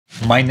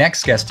My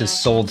next guest has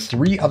sold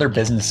 3 other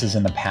businesses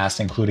in the past,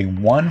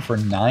 including one for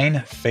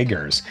 9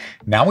 figures.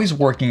 Now he's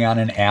working on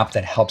an app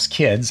that helps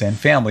kids and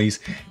families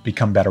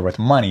become better with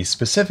money.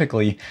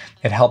 Specifically,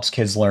 it helps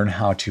kids learn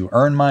how to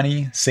earn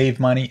money, save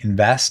money,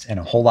 invest, and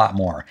a whole lot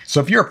more.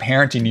 So if you're a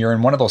parent and you're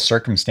in one of those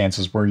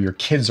circumstances where your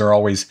kids are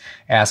always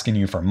asking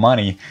you for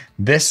money,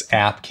 this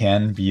app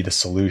can be the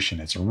solution.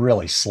 It's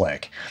really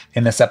slick.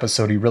 In this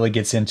episode, he really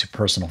gets into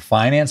personal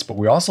finance, but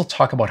we also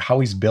talk about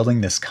how he's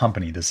building this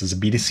company. This is a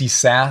B2C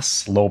SaaS,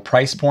 low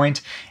price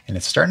point, and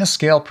it's starting to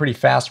scale pretty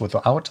fast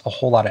without a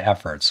whole lot of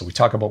effort. So we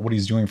talk about what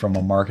he's doing from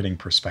a marketing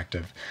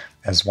perspective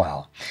as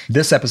well.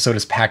 This episode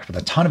is packed with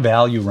a ton of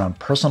value around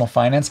personal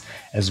finance,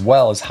 as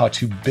well as how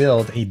to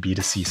build a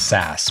B2C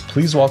SaaS.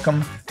 Please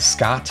welcome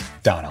Scott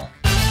Donnell.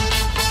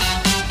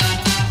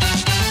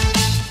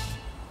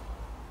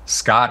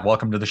 Scott,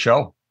 welcome to the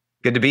show.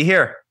 Good to be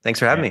here. Thanks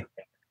for having me.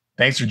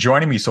 Thanks for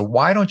joining me. So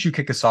why don't you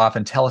kick us off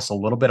and tell us a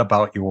little bit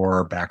about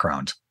your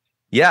background?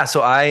 Yeah,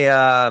 so I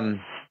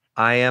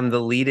am the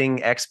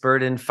leading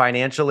expert in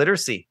financial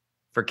literacy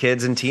for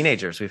kids and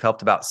teenagers. We've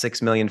helped about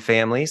 6 million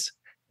families,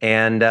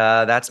 and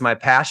that's my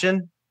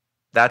passion.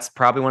 That's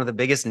probably one of the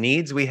biggest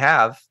needs we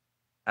have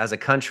as a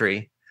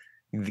country.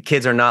 The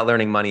kids are not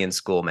learning money in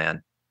school,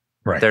 man.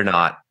 Right. They're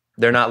not.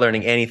 They're not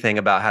learning anything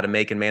about how to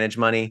make and manage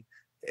money.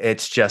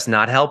 It's just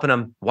not helping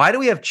them. Why do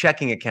we have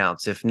checking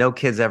accounts if no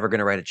kid's ever going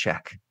to write a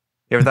check?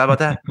 You ever thought about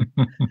that?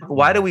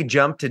 Why do we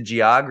jump to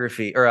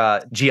geography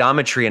or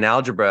geometry and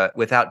algebra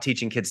without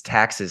teaching kids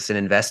taxes and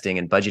investing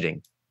and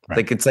budgeting? Right.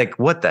 Like, it's like,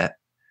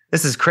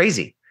 this is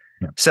crazy.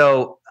 Yeah.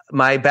 So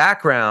my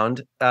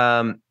background,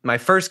 my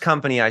first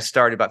company I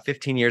started about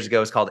 15 years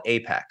ago is called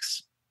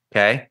Apex.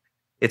 Okay.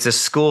 It's a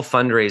school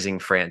fundraising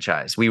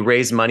franchise. We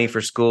raise money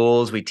for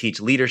schools. We teach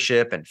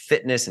leadership and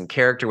fitness and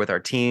character with our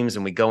teams,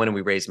 and we go in and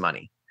we raise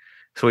money.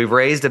 So we've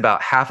raised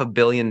about $500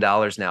 million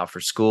now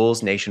for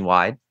schools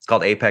nationwide. It's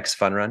called Apex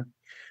Fun Run.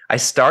 I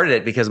started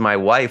it because my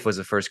wife was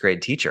a first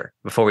grade teacher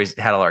before we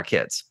had all our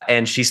kids,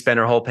 and she spent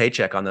her whole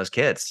paycheck on those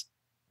kids.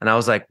 And I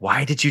was like,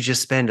 why did you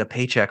just spend a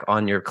paycheck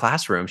on your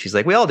classroom? She's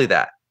like, we all do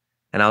that.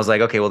 And I was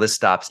like, okay, well, this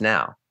stops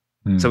now.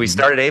 Mm-hmm. So we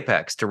started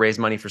Apex to raise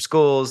money for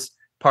schools.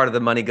 Part of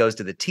the money goes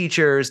to the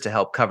teachers to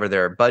help cover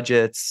their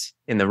budgets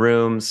in the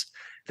rooms.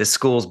 The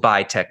schools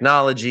buy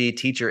technology,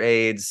 teacher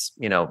aids,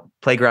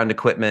 playground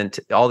equipment,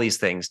 all these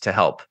things to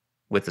help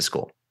with the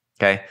school.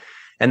 Okay.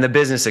 And the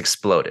business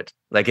exploded.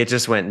 Like, it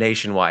just went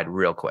nationwide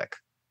real quick.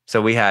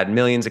 So we had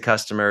millions of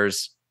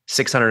customers,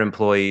 600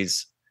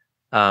 employees.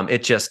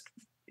 It just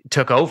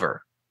took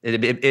over.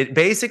 It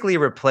basically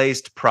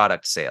replaced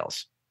product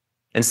sales.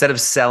 Instead of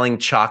selling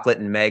chocolate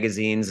and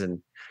magazines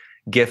and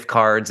gift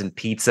cards and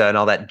pizza and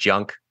all that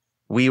junk,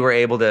 we were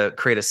able to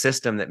create a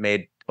system that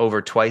made over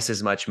twice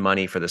as much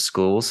money for the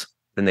schools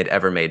than they'd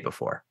ever made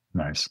before.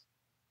 Nice.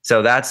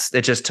 So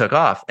it just took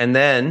off. And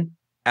then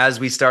as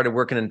we started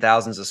working in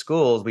thousands of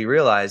schools, we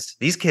realized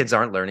these kids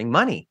aren't learning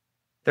money.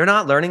 They're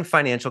not learning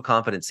financial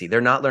competency.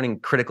 They're not learning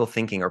critical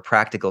thinking or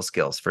practical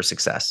skills for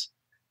success.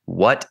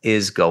 What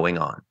is going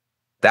on?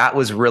 That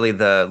was really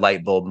the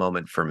light bulb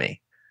moment for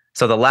me.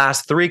 So the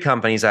last 3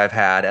 companies I've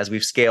had, as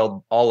we've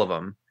scaled all of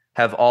them,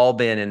 have all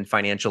been in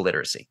financial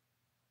literacy.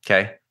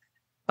 Okay.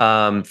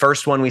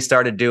 First one we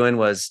started doing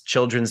was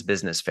children's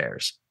business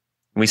fairs.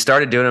 We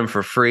started doing them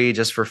for free,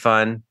 just for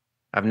fun.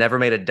 I've never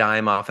made a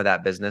dime off of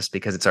that business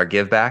because it's our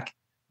give back.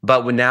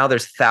 But now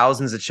there's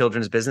thousands of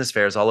children's business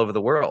fairs all over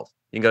the world.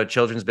 You can go to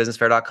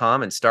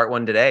childrensbusinessfair.com and start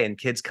one today. And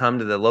kids come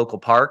to the local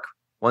park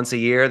once a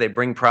year. They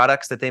bring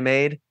products that they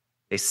made.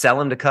 They sell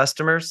them to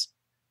customers.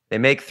 They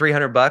make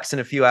 $300 in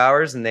a few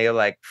hours, and they're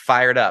like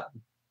fired up,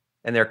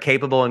 and they're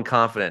capable and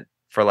confident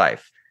for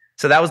life.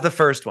 So that was the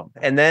first one.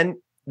 And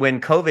then when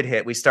COVID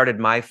hit, we started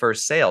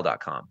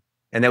myfirstsale.com.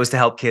 And that was to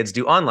help kids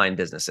do online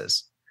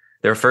businesses.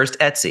 Their first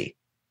Etsy,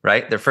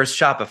 right? Their first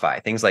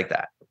Shopify, things like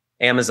that.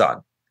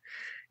 Amazon,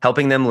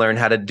 helping them learn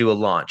how to do a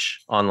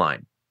launch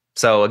online.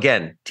 So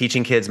again,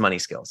 teaching kids money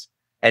skills.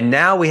 And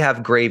now we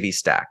have Gravy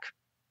Stack.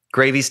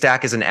 Gravy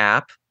Stack is an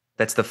app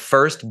that's the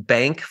first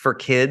bank for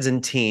kids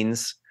and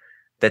teens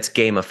that's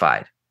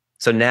gamified.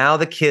 So now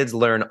the kids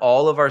learn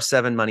all of our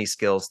 7 money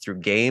skills through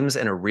games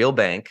and a real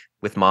bank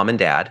with mom and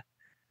dad.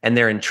 And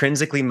they're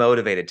intrinsically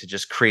motivated to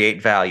just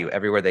create value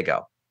everywhere they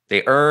go.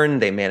 They earn,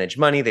 they manage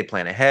money, they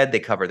plan ahead, they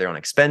cover their own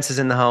expenses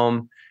in the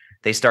home.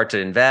 They start to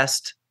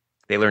invest,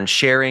 they learn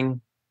sharing,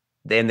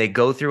 and they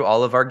go through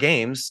all of our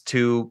games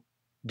to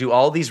do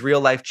all these real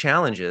life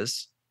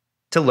challenges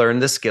to learn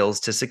the skills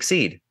to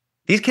succeed.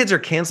 These kids are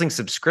canceling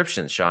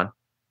subscriptions, Sean,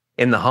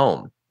 in the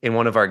home in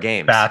one of our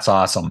games. That's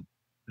awesome.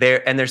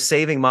 They're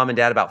saving mom and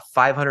dad about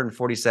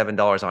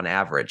 $547 on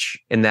average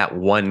in that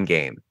one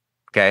game.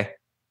 Okay.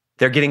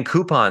 They're getting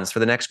coupons for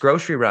the next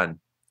grocery run.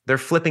 They're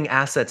flipping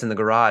assets in the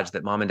garage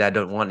that mom and dad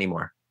don't want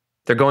anymore.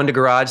 They're going to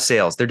garage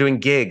sales. They're doing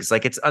gigs.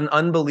 Like, it's an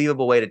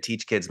unbelievable way to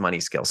teach kids money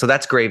skills. So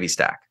that's Gravy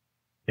Stack.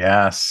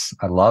 Yes,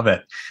 I love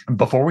it.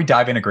 Before we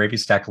dive into Gravy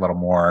Stack a little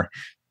more,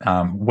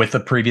 With the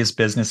previous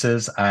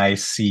businesses, I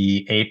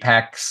see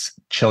Apex,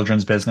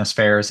 children's business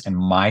fairs, and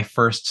my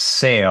first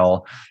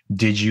sale.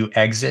 Did you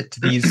exit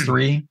these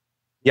three?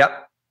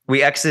 Yep.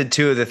 We exited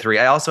two of the three.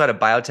 I also had a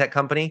biotech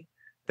company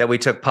that we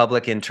took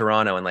public in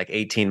Toronto in like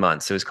 18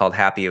 months. It was called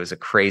Happy. It was a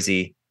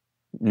crazy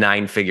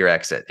 9-figure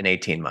exit in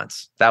 18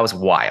 months. That was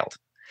wild.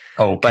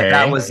 Okay. But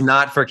that was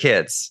not for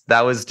kids.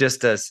 That was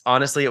just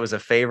honestly, it was a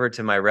favor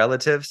to my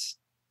relatives,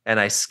 and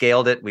I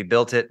scaled it. We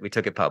built it. We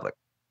took it public.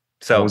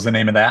 So what was the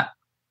name of that?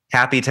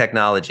 Happy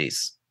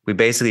Technologies. We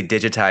basically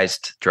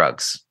digitized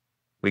drugs.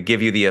 We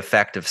give you the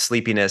effect of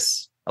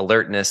sleepiness,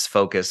 alertness,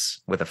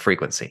 focus with a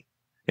frequency.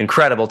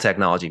 Incredible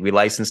technology. We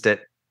licensed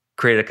it,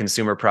 created a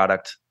consumer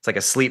product. It's like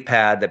a sleep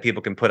pad that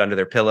people can put under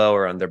their pillow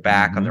or on their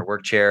back, on their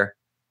work chair.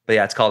 But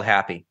yeah, it's called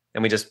Happy.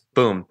 And we just,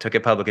 boom, took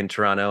it public in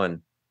Toronto.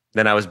 And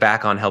then I was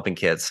back on helping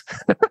kids.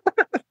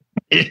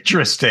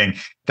 Interesting.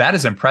 That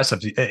is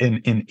impressive.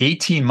 In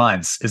 18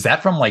 months, is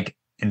that from like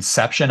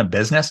inception of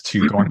business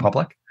to going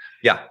public?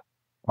 Yeah.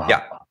 Wow.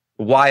 Yeah.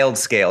 Wild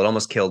scale. It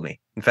almost killed me.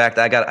 In fact,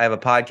 I have a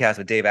podcast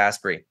with Dave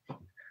Asprey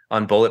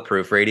on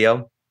Bulletproof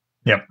Radio.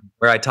 Yep.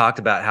 Where I talked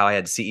about how I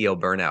had CEO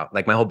burnout.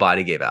 Like my whole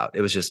body gave out.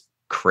 It was just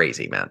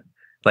crazy, man.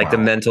 Like the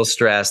mental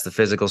stress, the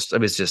physical, it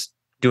was just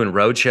doing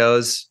road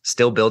shows,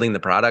 still building the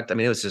product. I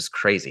mean, it was just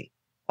crazy.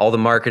 All the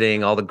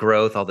marketing, all the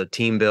growth, all the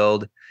team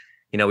build.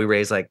 You know, we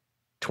raised like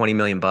 20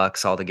 million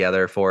bucks all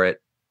together for it.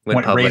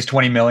 Raised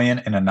 20 million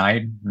in a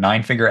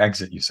nine-figure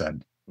exit, you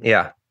said.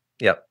 Yeah.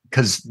 Yep.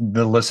 Because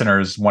the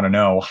listeners want to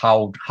know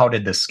how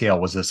did this scale?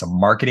 Was this a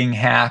marketing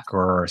hack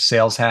or a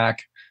sales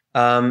hack?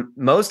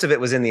 Most of it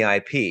was in the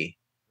IP,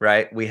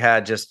 right? We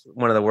had just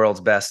one of the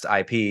world's best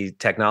IP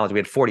technology. We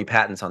had 40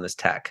 patents on this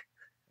tech.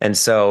 And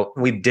so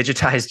we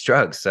digitized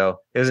drugs. So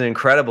it was an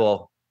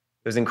incredible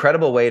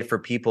way for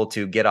people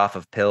to get off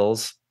of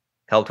pills,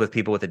 helped with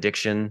people with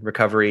addiction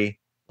recovery,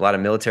 a lot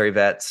of military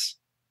vets,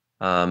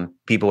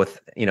 people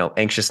with,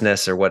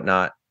 anxiousness or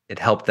whatnot. It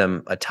helped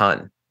them a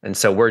ton. And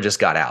so word just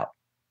got out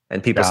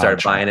and people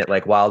started buying it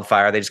like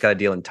wildfire. They just got a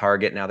deal in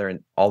Target. Now they're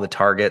in all the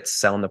Targets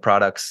selling the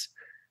products.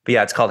 But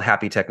yeah, it's called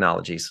Happy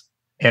Technologies.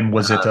 And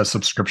was it a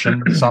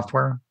subscription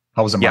software?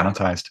 How was it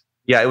monetized?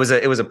 Yeah, it was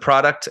a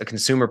product, a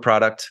consumer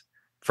product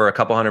for a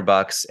couple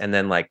 $100, and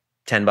then like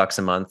 $10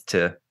 a month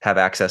to have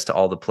access to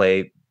all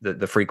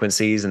the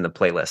frequencies and the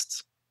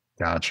playlists.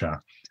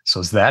 Gotcha. So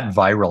is that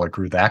viral? It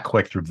grew that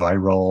quick through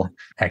viral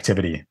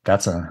activity.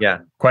 That's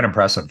quite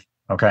impressive.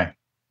 Okay.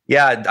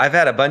 Yeah, I've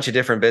had a bunch of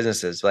different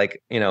businesses.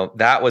 Like,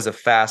 that was a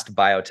fast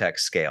biotech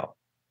scale.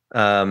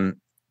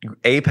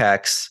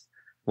 Apex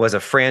was a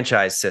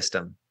franchise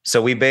system.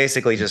 So we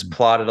basically just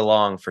plodded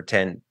along for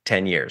 10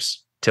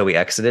 years till we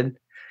exited.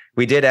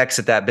 We did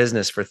exit that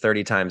business for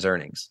 30 times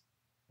earnings,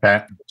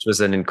 which was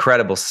an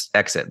incredible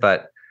exit.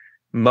 But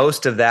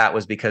most of that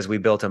was because we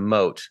built a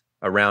moat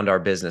around our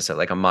business at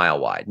like a mile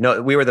wide.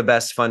 No, we were the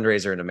best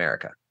fundraiser in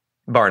America,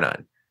 bar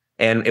none.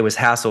 And it was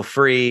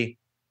hassle-free.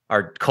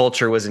 Our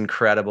culture was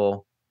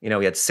incredible.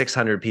 We had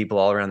 600 people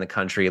all around the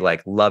country,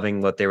 like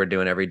loving what they were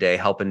doing every day,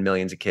 helping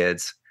millions of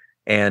kids.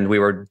 And we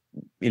were,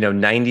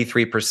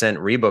 93%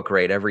 rebook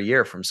rate every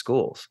year from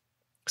schools.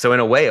 So in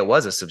a way, it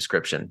was a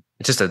subscription.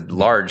 It's just a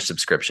large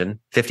subscription,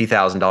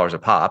 $50,000 a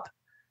pop,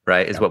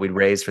 right? Is what we'd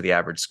raise for the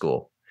average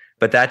school.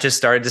 But that just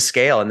started to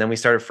scale. And then we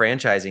started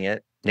franchising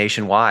it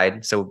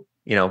nationwide. So,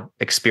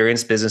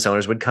 experienced business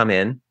owners would come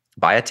in,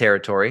 buy a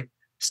territory,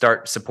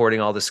 start supporting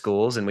all the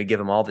schools, and we give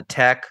them all the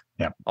tech,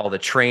 all the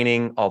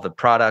training, all the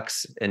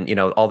products, and,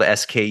 all the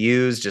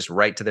SKUs just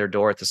right to their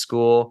door at the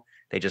school.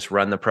 They just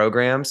run the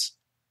programs.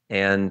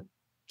 And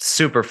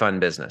super fun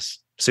business.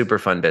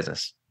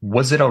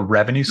 Was it a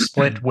revenue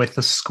split with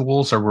the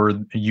schools, or were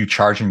you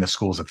charging the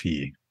schools a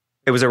fee?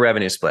 It was a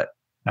revenue split.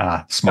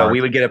 Smart. So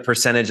we would get a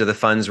percentage of the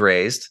funds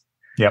raised,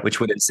 which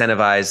would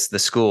incentivize the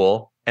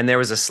school. And there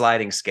was a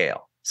sliding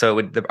scale.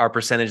 So our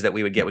percentage that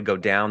we would get would go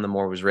down the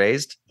more was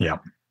raised. Yeah.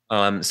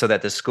 So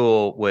that the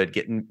school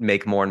would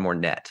make more and more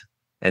net.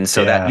 And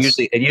so that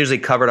usually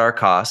covered our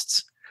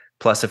costs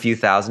plus a few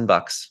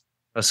 $1,000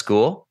 a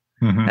school.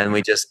 Mm-hmm. And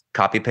we just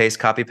copy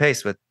paste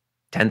with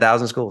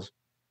 10,000 schools.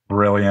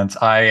 Brilliant.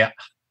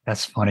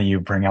 That's funny you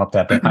bring out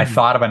that. I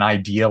thought of an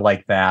idea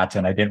like that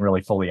and I didn't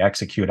really fully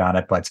execute on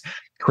it, but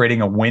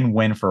creating a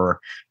win-win for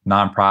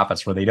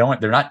nonprofits where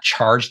they're not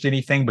charged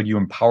anything, but you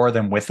empower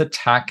them with the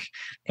tech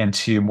and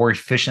to more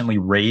efficiently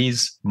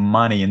raise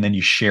money, and then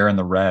you share in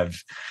the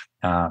rev.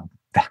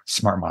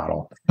 Smart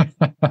model.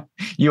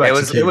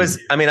 It was,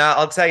 I mean,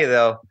 I'll tell you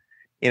though,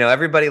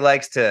 everybody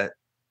likes to,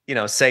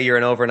 say you're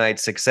an overnight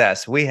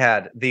success. We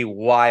had the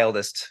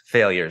wildest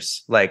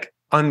failures, like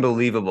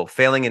unbelievable,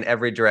 failing in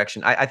every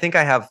direction. I think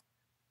I have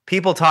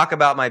people talk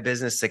about my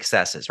business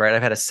successes, right?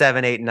 I've had a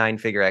 7, 8,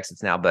 9-figure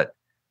exits now, but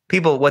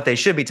people, what they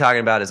should be talking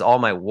about is all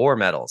my war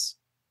medals.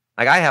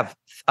 Like I have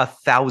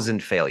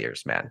 1,000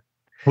 failures, man.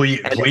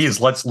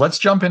 Please, let's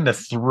jump into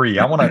 3.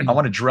 I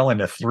want to drill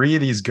into 3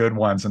 of these good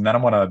ones, and then I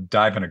want to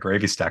dive into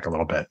gravy stack a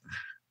little bit.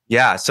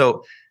 Yeah.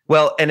 So,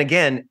 well, and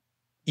again,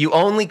 you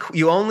only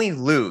truly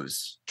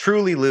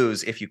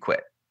lose if you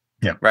quit.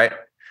 Yeah. Right.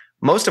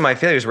 Most of my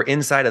failures were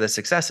inside of the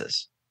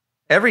successes.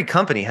 Every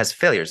company has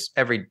failures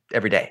every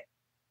day.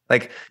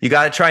 Like, you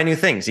got to try new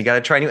things. You got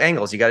to try new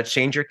angles. You got to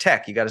change your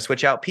tech. You got to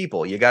switch out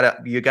people. You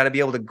got to be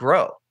able to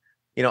grow.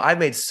 I've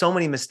made so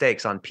many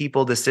mistakes on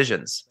people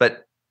decisions,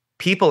 but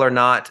people are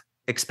not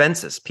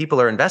expenses.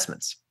 People are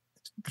investments.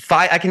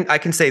 I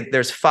can say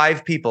there's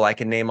 5 people I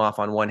can name off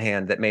on one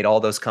hand that made all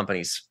those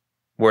companies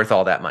worth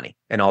all that money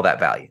and all that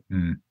value.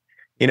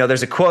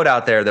 There's a quote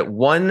out there that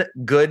one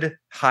good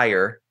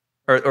hire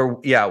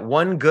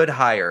one good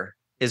hire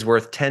is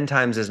worth 10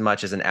 times as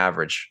much as an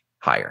average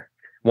hire.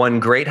 One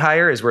great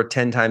hire is worth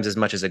 10 times as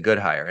much as a good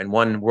hire. And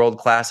one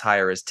world-class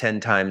hire is 10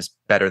 times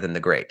better than the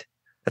great.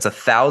 That's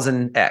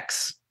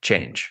 1,000x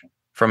change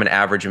from an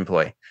average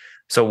employee.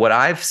 So what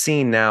I've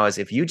seen now is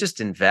if you just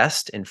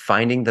invest in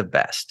finding the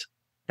best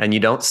and you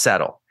don't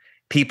settle,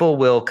 people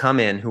will come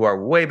in who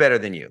are way better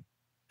than you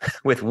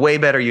with way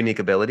better unique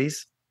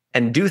abilities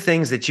and do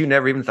things that you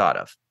never even thought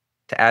of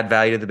to add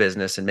value to the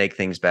business and make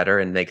things better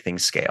and make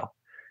things scale.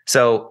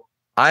 So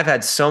I've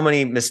had so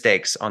many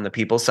mistakes on the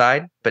people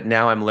side, but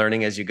now I'm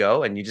learning as you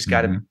go. And you just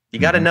got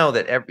to, know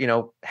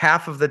that,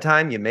 half of the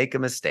time you make a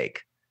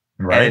mistake.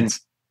 Right.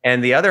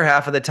 And the other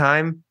half of the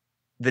time,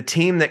 the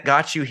team that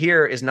got you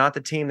here is not the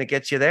team that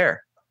gets you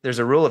there. There's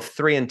a rule of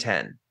 3 and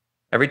 10.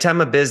 Every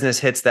time a business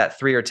hits that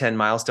 3 or 10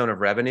 milestone of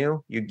revenue,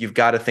 you've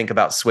got to think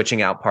about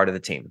switching out part of the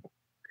team,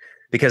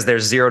 because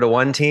there's 0 to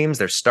 1 teams,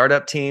 there's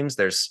startup teams,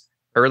 there's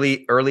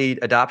early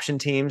adoption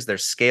teams,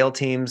 there's scale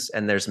teams,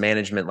 and there's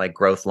management like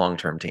growth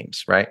long-term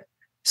teams, right?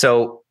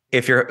 So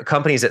if your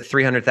company's at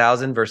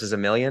 300,000 versus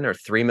 1 million, or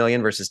 3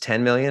 million versus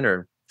 10 million,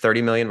 or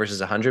 30 million versus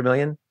 100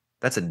 million,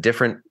 that's a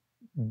different,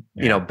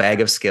 bag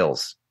of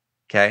skills.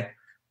 Okay.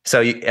 So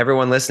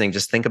everyone listening,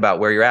 just think about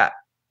where you're at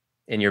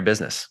in your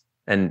business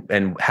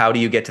and how do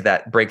you get to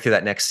that, break through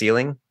that next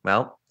ceiling?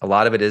 Well, a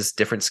lot of it is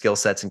different skill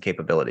sets and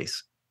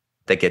capabilities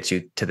that gets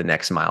you to the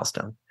next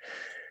milestone.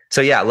 So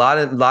yeah, a lot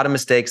of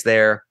mistakes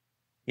there.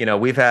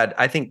 We've had,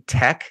 I think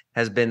tech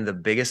has been the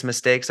biggest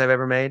mistakes I've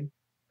ever made.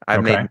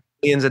 I've made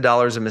millions of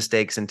dollars of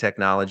mistakes in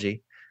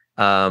technology.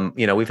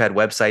 We've had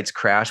websites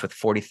crash with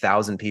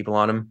 40,000 people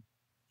on them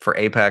for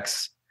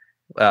Apex.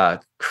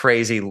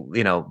 Crazy,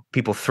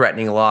 people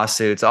threatening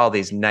lawsuits, all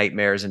these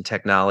nightmares in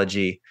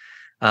technology.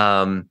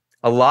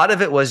 A lot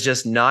of it was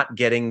just not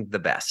getting the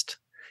best.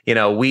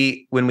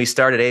 When we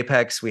started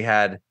Apex, we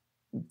had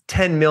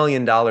 $10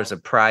 million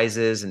of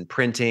prizes and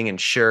printing and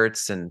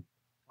shirts and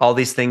all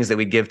these things that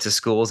we'd give to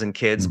schools and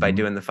kids by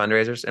doing the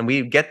fundraisers. And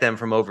we'd get them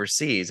from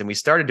overseas. And we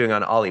started doing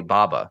on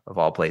Alibaba, of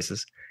all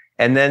places.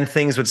 And then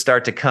things would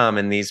start to come,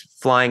 and these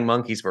flying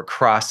monkeys were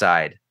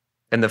cross-eyed,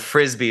 and the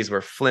Frisbees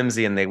were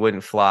flimsy and they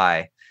wouldn't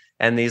fly.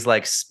 And these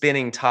like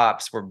spinning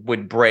tops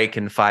would break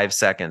in 5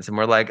 seconds. And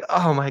we're like,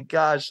 oh my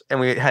gosh. And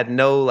we had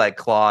no like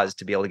claws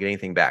to be able to get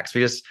anything back. So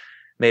we just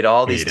made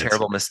all these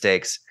terrible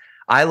mistakes.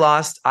 I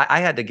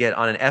had to get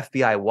on an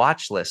FBI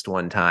watch list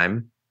one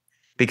time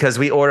because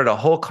we ordered a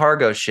whole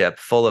cargo ship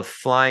full of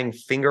flying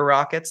finger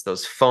rockets,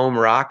 those foam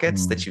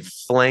rockets that you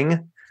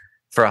fling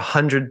for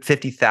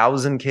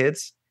 150,000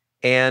 kids.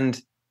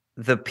 And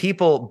the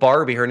people,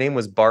 Barbie, her name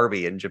was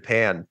Barbie in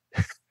Japan.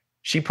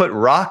 She put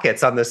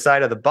rockets on the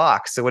side of the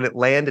box. So when it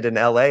landed in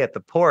LA at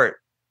the port,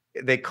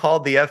 they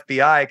called the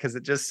FBI because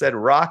it just said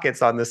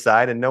rockets on the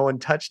side and no one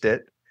touched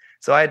it.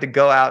 So I had to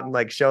go out and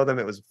like show them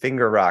it was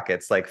finger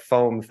rockets, like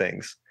foam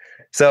things.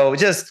 So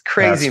just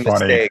crazy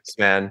mistakes,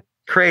 man.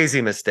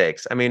 Crazy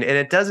mistakes. I mean, and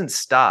it doesn't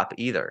stop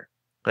either.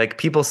 Like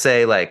people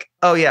say like,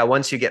 oh yeah,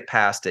 once you get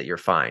past it, you're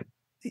fine.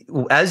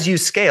 As you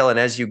scale and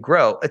as you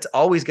grow, it's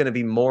always going to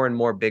be more and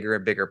more bigger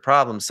and bigger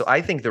problems. So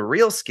I think the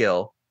real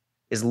skill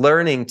is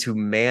learning to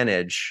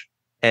manage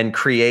and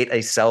create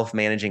a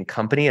self-managing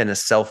company and a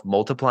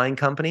self-multiplying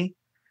company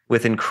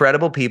with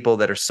incredible people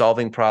that are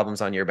solving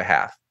problems on your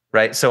behalf,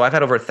 right? So I've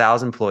had over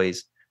 1,000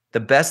 employees. The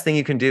best thing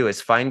you can do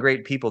is find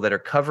great people that are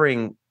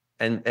covering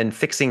and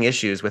fixing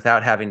issues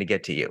without having to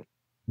get to you.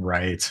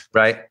 Right.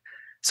 Right.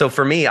 So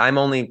for me, I'm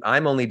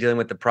only dealing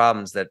with the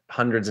problems that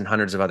hundreds and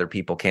hundreds of other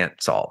people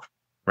can't solve.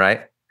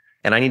 Right.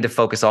 And I need to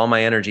focus all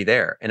my energy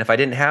there. And if I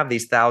didn't have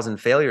these 1,000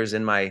 failures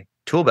in my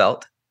tool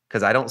belt,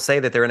 because I don't say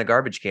that they're in a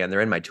garbage can,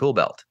 they're in my tool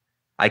belt,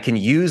 I can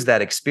use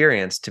that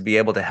experience to be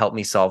able to help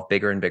me solve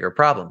bigger and bigger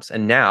problems.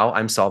 And now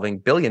I'm solving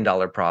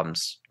billion-dollar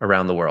problems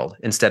around the world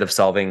instead of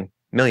solving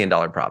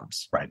million-dollar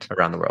problems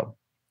around the world.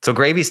 So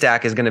Gravy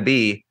Stack is going to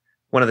be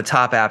one of the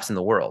top apps in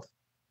the world.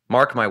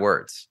 Mark my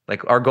words.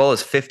 Like our goal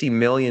is 50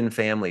 million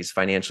families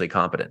financially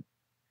competent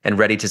and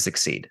ready to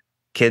succeed,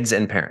 kids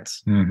and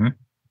parents.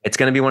 It's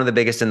going to be one of the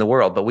biggest in the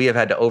world, but we have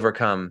had to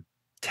overcome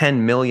 $10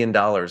 million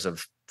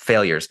of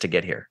failures to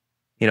get here.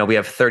 We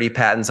have 30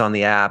 patents on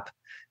the app.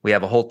 We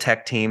have a whole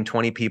tech team,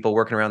 20 people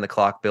working around the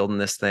clock building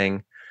this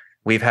thing.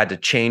 We've had to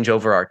change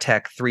over our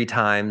tech 3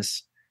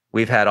 times.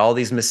 We've had all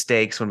these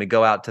mistakes when we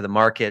go out to the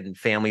market and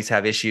families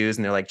have issues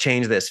and they're like,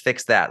 change this,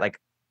 fix that, like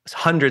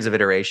hundreds of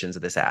iterations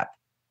of this app.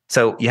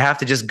 So you have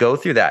to just go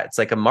through that. It's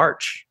like a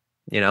march,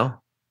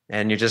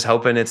 and you're just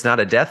hoping it's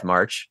not a death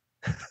march.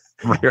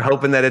 You're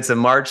hoping that it's a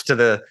march to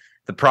the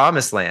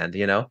promised land,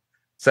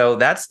 So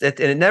that's it,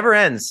 and it never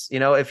ends.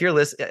 If you're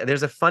listening,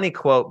 there's a funny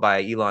quote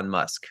by Elon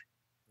Musk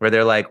where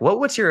they're like,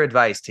 what's your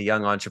advice to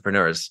young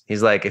entrepreneurs?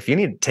 He's like, if you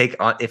need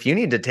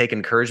to take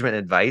encouragement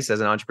and advice as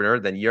an entrepreneur,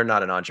 then you're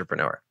not an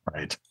entrepreneur.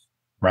 Right.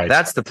 Right.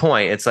 That's the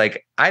point. It's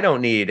like, I don't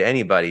need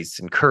anybody's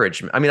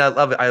encouragement. I mean, I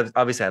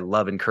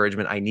love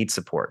encouragement. I need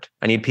support.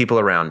 I need people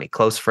around me,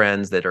 close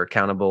friends that are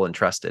accountable and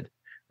trusted.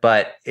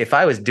 But if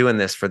I was doing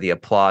this for the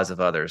applause of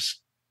others,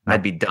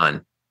 I'd be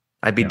done.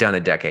 I'd be done a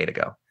decade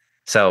ago.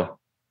 So,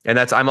 and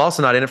I'm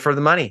also not in it for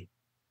the money.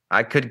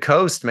 I could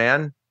coast,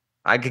 man.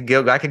 I could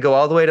go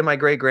all the way to my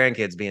great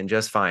grandkids being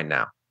just fine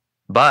now.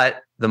 But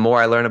the more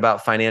I learn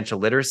about financial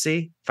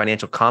literacy,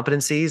 financial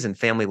competencies, and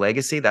family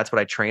legacy, that's what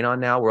I train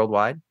on now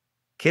worldwide.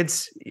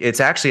 Kids,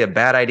 it's actually a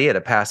bad idea to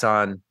pass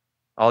on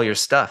all your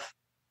stuff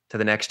to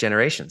the next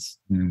generations.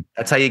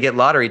 That's how you get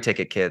lottery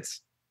ticket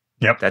kids.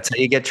 Yep. That's how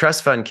you get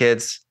trust fund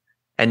kids.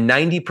 And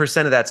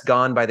 90% of that's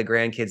gone by the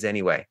grandkids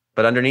anyway.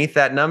 But underneath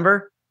that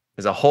number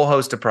is a whole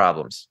host of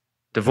problems: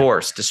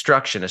 divorce,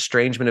 destruction,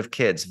 estrangement of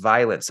kids,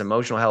 violence,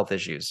 emotional health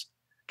issues,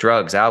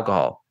 drugs,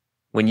 alcohol.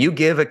 When you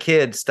give a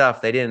kid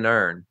stuff they didn't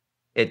earn,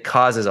 it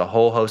causes a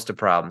whole host of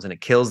problems, and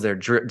it kills their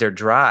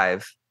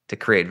drive to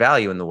create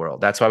value in the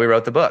world. That's why we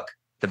wrote the book,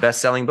 the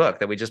best-selling book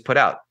that we just put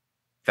out,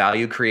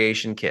 Value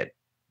Creation Kit.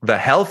 The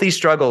healthy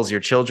struggles your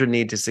children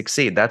need to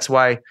succeed. That's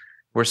why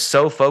we're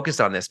so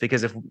focused on this,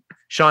 because if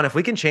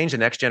we can change the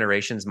next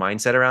generation's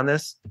mindset around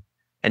this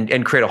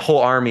and create a whole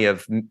army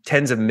of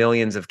tens of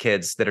millions of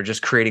kids that are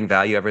just creating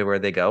value everywhere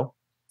they go,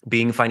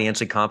 being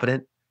financially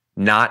competent,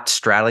 not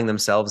straddling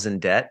themselves in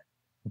debt,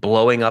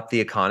 blowing up the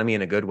economy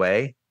in a good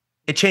way,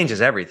 it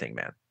changes everything,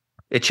 man.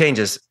 It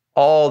changes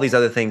all these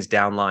other things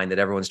downline that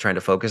everyone's trying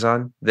to focus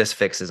on. This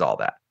fixes all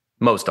that,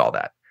 most all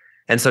that.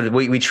 And so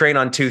we train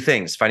on two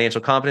things: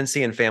 financial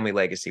competency and family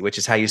legacy, which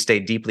is how you stay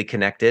deeply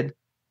connected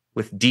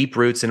with deep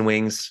roots and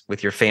wings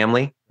with your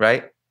family,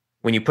 right?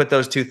 When you put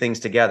those two things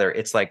together,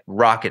 it's like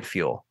rocket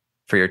fuel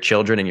for your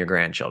children and your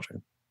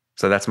grandchildren.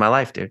 So that's my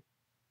life, dude.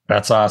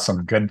 That's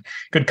awesome.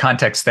 Good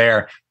context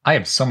there. I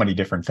have so many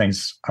different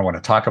things I want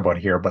to talk about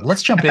here, but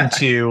let's jump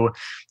into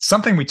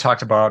something we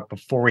talked about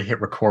before we hit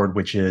record,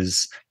 which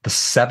is the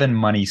 7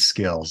 money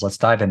skills. Let's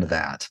dive into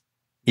that.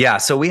 Yeah.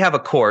 So we have a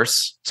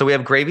course. So we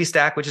have Gravy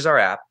Stack, which is our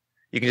app.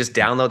 You can just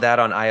download that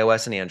on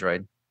iOS and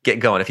Android. Get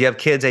going. If you have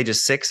kids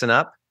ages 6 and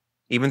up,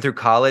 even through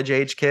college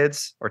age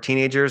kids or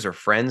teenagers or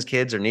friends'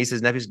 kids or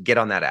nieces, nephews, get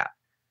on that app.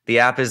 The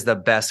app is the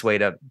best way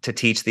to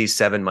teach these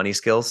 7 money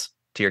skills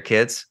to your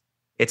kids.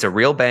 It's a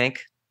real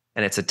bank,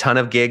 and it's a ton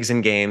of gigs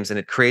and games, and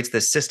it creates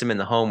this system in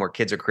the home where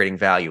kids are creating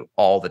value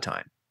all the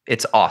time.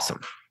 It's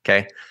awesome.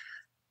 Okay.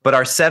 But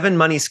our 7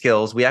 money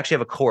skills, we actually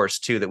have a course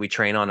too that we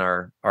train on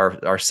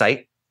our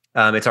site.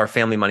 It's our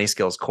family money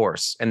skills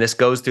course. And this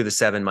goes through the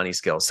 7 money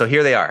skills. So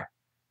here they are: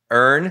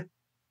 earn,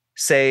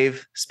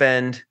 save,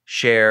 spend,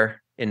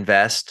 share,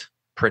 invest,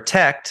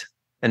 protect,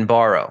 and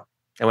borrow.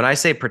 And when I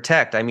say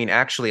protect, I mean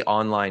actually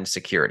online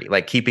security,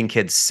 like keeping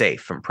kids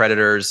safe from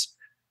predators,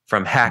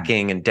 from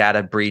hacking and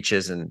data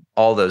breaches and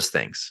all those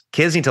things.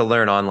 Kids need to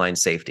learn online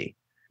safety,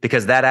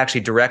 because that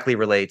actually directly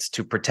relates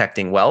to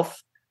protecting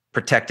wealth,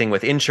 protecting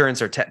with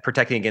insurance, or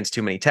protecting against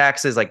too many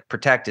taxes. Like,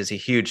 protect is a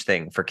huge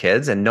thing for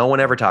kids, and no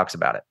one ever talks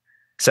about it.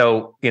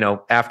 So,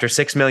 after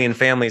 6 million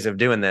families of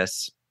doing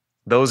this,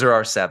 those are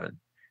our 7.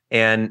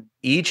 And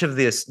each of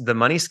the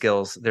money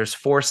skills, there's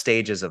 4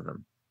 stages of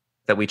them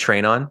that we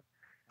train on.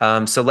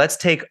 So let's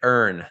take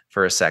earn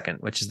for a second,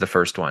 which is the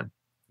first one.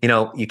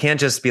 You can't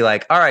just be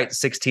like, all right,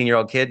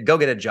 16-year-old kid, go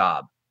get a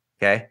job.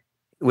 Okay.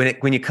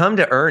 When you come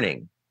to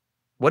earning,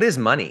 what is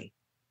money?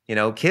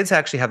 Kids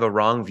actually have a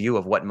wrong view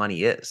of what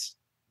money is.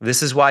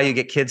 This is why you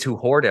get kids who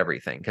hoard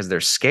everything because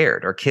they're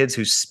scared, or kids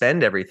who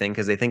spend everything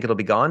because they think it'll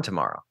be gone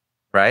tomorrow.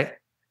 Right.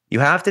 You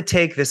have to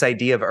take this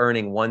idea of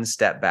earning one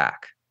step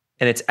back.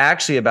 And it's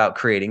actually about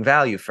creating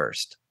value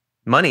first.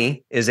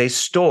 Money is a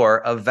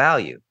store of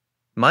value.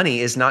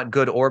 Money is not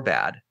good or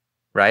bad,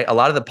 right? A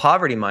lot of the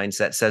poverty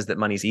mindset says that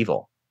money's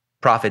evil.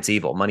 Profit's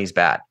evil. Money's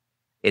bad.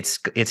 It's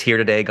here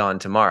today, gone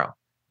tomorrow.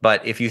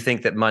 But if you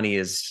think that money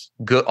is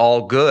good,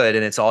 all good,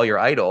 and it's all your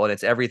idol, and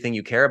it's everything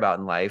you care about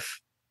in life,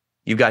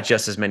 you've got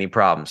just as many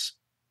problems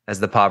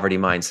as the poverty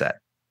mindset.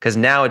 Because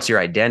now it's your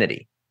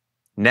identity.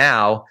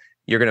 Now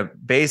you're going to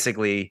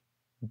basically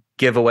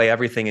give away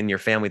everything in your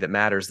family that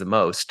matters the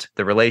most: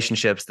 the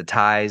relationships, the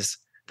ties,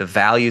 the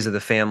values of the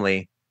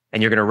family.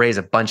 And you're going to raise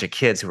a bunch of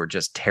kids who are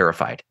just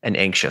terrified and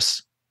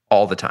anxious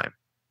all the time,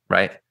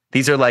 right?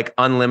 These are like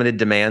unlimited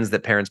demands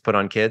that parents put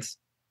on kids.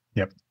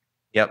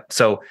 Yep.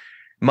 So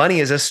money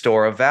is a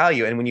store of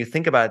value. And when you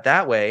think about it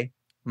that way,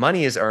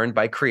 money is earned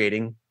by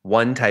creating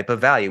one type of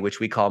value, which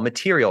we call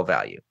material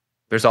value.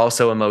 There's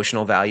also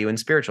emotional value and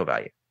spiritual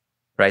value,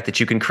 right? That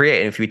you can create.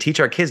 And if we teach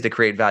our kids to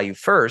create value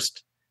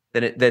first,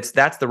 then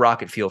that's the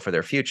rocket fuel for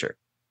their future.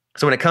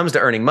 So when it comes to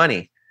earning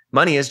money,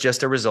 money is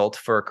just a result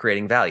for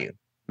creating value,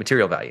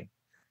 material value.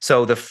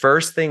 So the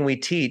first thing we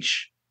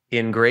teach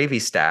in Gravy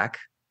Stack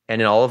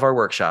and in all of our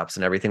workshops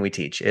and everything we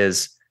teach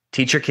is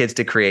teach your kids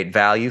to create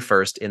value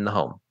first in the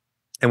home.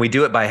 And we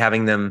do it by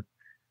having them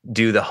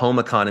do the home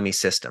economy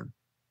system.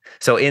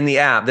 So in the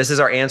app, this is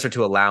our answer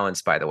to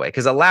allowance, by the way,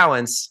 because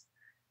allowance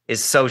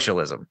is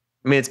socialism.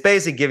 I mean, it's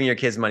basically giving your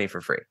kids money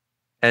for free,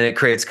 and it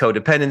creates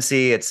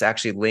codependency. It's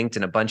actually linked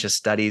in a bunch of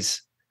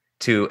studies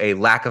to a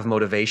lack of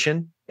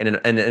motivation and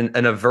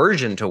an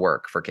aversion to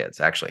work for kids,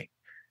 actually.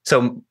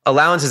 So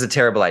allowance is a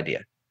terrible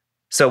idea.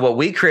 So what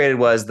we created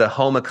was the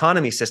home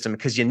economy system,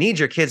 because you need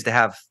your kids to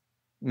have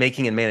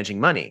making and managing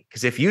money.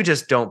 Because if you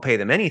just don't pay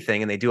them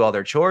anything and they do all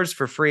their chores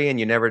for free and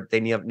they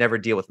never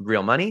deal with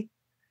real money,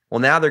 well,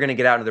 now they're going to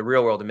get out into the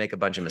real world and make a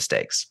bunch of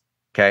mistakes.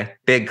 Okay.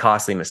 Big,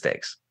 costly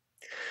mistakes.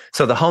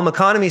 So the home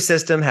economy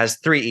system has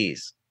 3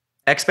 E's: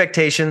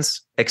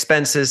 expectations,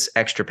 expenses,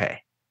 extra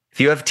pay. If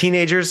you have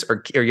teenagers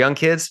or young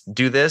kids,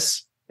 do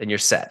this and you're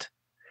set.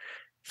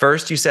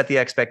 First, you set the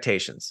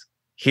expectations.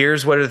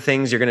 Here's what are the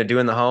things you're going to do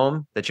in the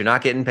home that you're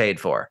not getting paid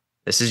for.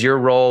 This is your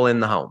role in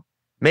the home.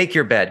 Make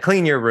your bed,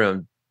 clean your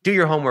room, do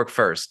your homework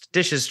first,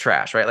 dishes,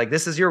 trash, right? Like,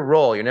 this is your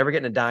role. You're never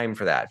getting a dime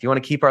for that. If you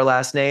want to keep our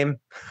last name,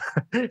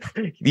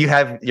 you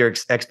have your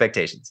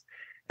expectations.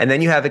 And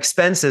then you have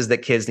expenses that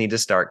kids need to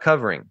start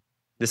covering.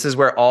 This is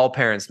where all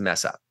parents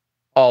mess up,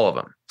 all of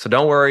them. So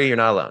don't worry, you're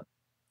not alone.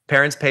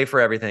 Parents pay for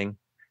everything.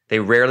 They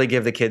rarely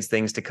give the kids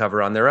things to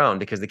cover on their own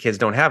because the kids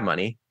don't have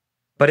money.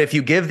 But if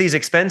you give these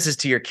expenses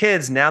to your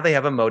kids, now they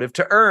have a motive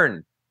to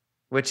earn,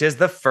 which is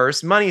the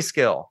first money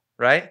skill,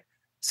 right?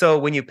 So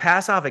when you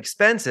pass off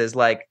expenses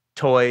like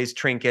toys,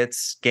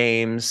 trinkets,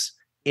 games,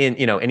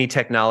 any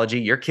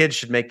technology, your kids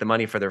should make the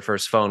money for their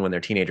first phone when they're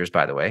teenagers,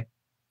 by the way.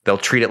 They'll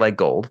treat it like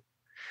gold.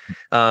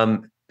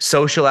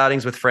 Social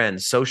outings with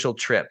friends, social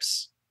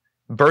trips,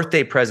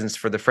 birthday presents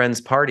for the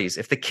friends' parties.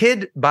 If the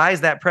kid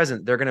buys that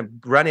present, they're going to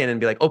run in and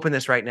be like, open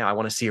this right now. I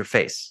want to see your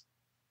face.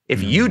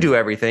 If you do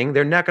everything,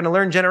 they're not going to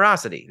learn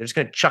generosity. They're just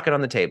going to chuck it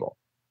on the table,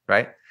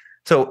 right?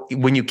 So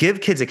when you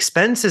give kids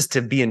expenses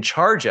to be in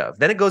charge of,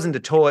 then it goes into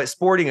toy,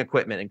 sporting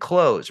equipment and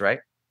clothes, right?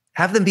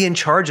 Have them be in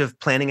charge of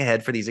planning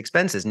ahead for these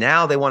expenses.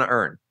 Now they want to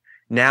earn.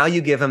 Now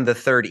you give them the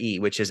 3rd E,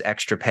 which is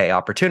extra pay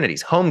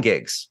opportunities, home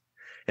gigs.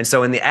 And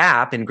so in the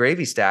app, in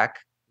Gravy Stack,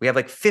 we have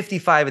like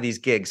 55 of these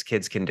gigs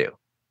kids can do.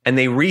 And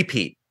they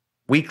repeat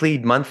weekly,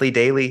 monthly,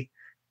 daily: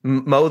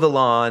 mow the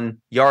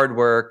lawn, yard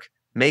work,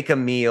 make a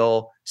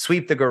meal,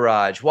 sweep the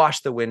garage, wash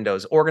the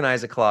windows,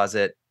 organize a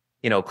closet,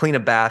 clean a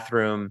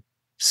bathroom,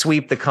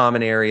 sweep the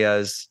common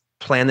areas,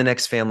 plan the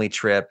next family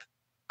trip,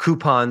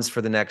 coupons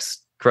for the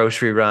next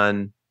grocery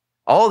run,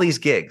 all these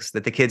gigs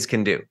that the kids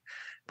can do.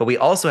 But we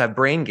also have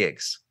brain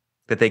gigs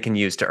that they can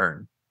use to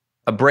earn.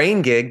 A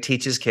brain gig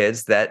teaches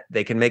kids that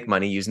they can make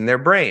money using their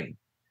brain.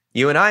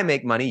 You and I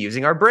make money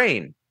using our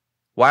brain.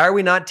 Why are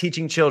we not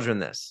teaching children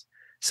this?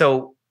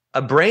 So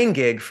a brain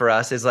gig for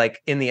us is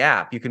like in the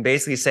app. You can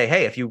basically say,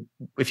 hey, if you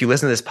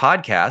listen to this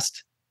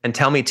podcast and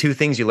tell me 2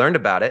 things you learned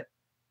about it,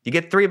 you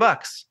get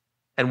 $3.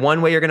 And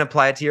one way you're going to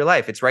apply it to your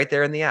life, it's right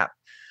there in the app.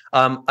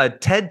 A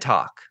TED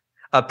Talk,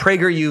 a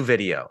PragerU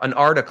video, an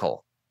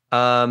article,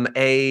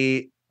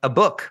 a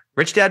book,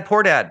 Rich Dad,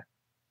 Poor Dad,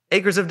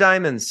 Acres of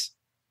Diamonds,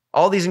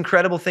 all these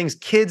incredible things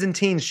kids and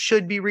teens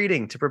should be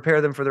reading to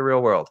prepare them for the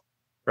real world,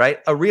 right?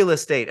 A real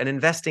estate, an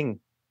investing,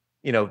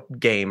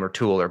 game or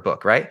tool or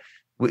book, right?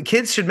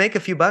 Kids should make a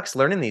few bucks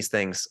learning these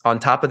things on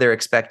top of their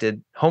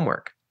expected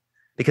homework,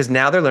 because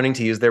now they're learning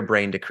to use their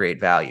brain to create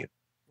value.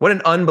 What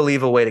an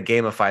unbelievable way to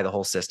gamify the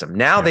whole system.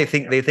 Now they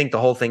think the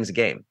whole thing's a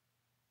game,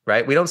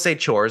 right? We don't say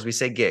chores, we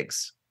say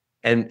gigs.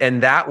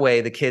 And that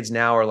way the kids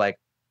now are like,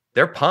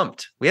 they're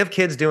pumped. We have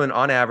kids doing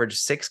on average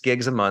 6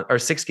 gigs a month or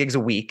 6 gigs a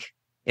week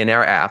in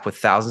our app with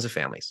thousands of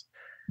families.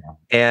 Yeah.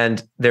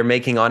 And they're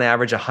making on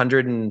average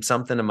 100 and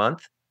something a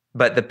month.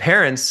 But the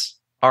parents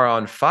are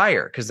on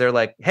fire because they're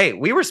like, hey,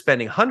 we were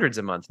spending hundreds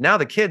a month. Now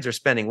the kids are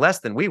spending less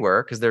than we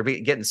were because they're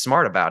getting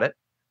smart about it.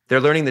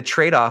 They're learning the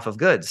trade-off of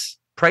goods,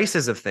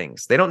 prices of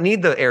things. They don't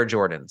need the Air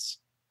Jordans.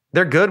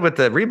 They're good with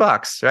the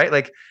Reeboks, right?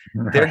 Like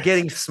they're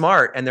getting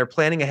smart and they're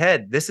planning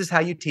ahead. This is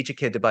how you teach a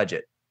kid to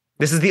budget.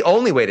 This is the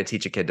only way to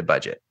teach a kid to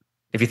budget,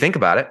 if you think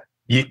about it.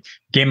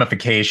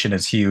 Gamification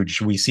is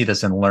huge. We see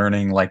this in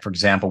learning. Like, for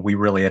example, we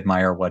really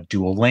admire what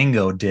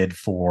Duolingo did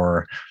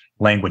for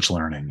language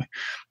learning.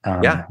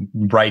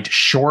 Right.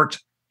 Short,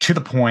 to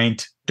the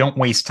point, don't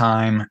waste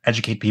time,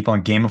 educate people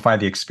and gamify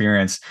the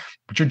experience.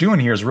 What you're doing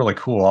here is really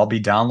cool. I'll be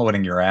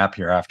downloading your app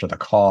here after the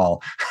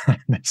call.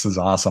 This is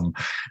awesome.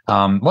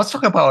 Let's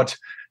talk about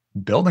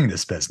building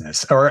this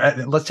business, or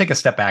let's take a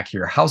step back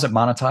here. How's it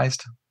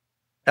monetized?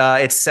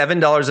 It's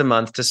 $7 a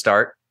month to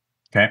start.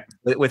 Okay.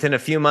 Within a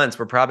few months,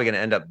 we're probably going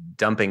to end up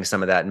dumping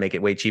some of that and make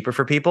it way cheaper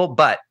for people.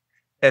 But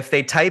if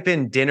they type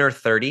in dinner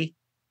 30,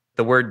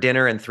 the word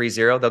dinner and 30,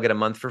 they'll get a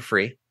month for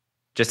free,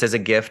 just as a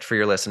gift for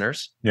your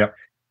listeners. Yep.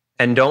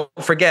 And don't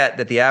forget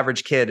that the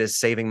average kid is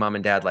saving mom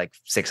and dad like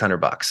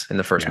 $600 in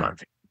the first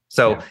month.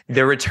 So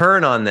the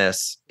return on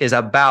this is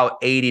about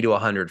 80 to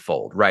 100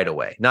 fold right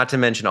away. Not to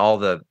mention all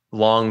the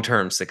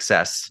long-term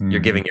success you're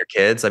giving your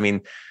kids. I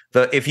mean,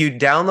 if you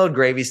download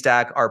Gravy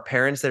Stack, our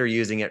parents that are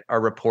using it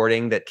are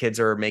reporting that kids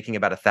are making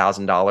about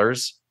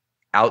 $1,000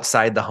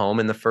 outside the home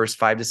in the first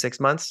 5 to 6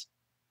 months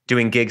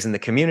doing gigs in the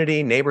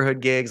community, neighborhood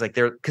gigs, like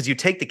because you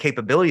take the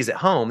capabilities at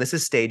home. This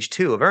is stage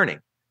 2 of earning.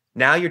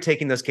 Now you're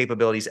taking those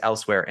capabilities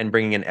elsewhere and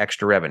bringing in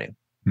extra revenue.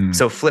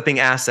 So flipping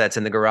assets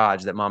in the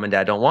garage that mom and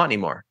dad don't want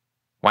anymore.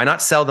 Why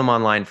not sell them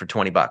online for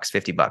 20 bucks,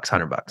 50 bucks,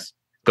 100 bucks?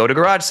 Go to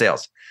garage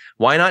sales.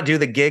 Why not do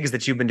the gigs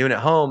that you've been doing at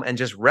home and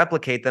just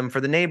replicate them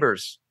for the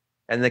neighbors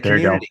and the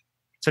community?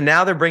 So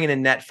now they're bringing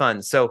in net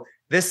funds. So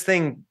this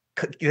thing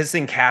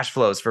cash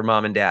flows for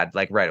mom and dad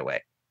like right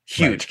away.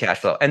 Huge cash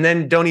flow. And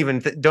then don't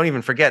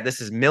even forget, this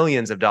is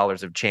millions of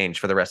dollars of change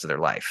for the rest of their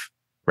life,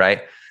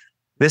 right?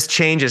 This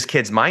changes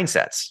kids'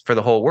 mindsets for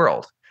the whole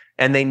world.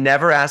 And they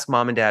never ask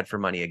mom and dad for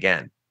money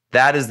again.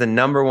 That is the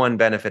number one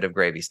benefit of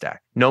Gravy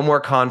Stack. No more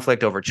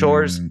conflict over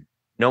chores.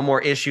 No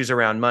more issues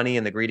around money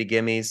and the greedy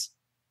gimmies.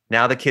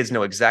 Now the kids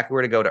know exactly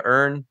where to go to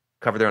earn,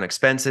 cover their own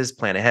expenses,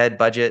 plan ahead,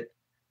 budget.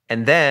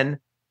 And then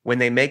when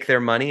they make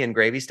their money in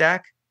Gravy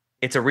Stack,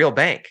 it's a real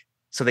bank.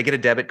 So they get a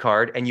debit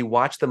card and you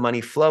watch the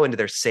money flow into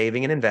their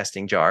saving and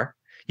investing jar.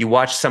 You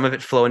watch some of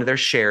it flow into their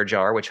share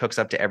jar, which hooks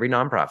up to every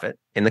nonprofit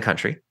in the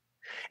country.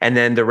 And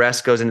then the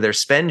rest goes into their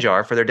spend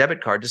jar for their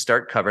debit card to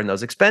start covering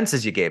those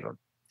expenses you gave them.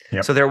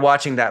 So they're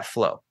watching that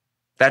flow.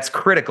 That's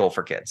critical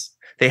for kids.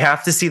 They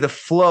have to see the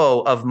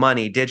flow of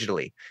money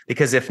digitally,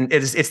 because if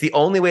it's the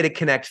only way to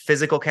connect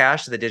physical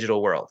cash to the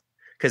digital world.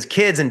 Because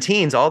kids and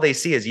teens, all they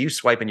see is you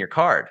swiping your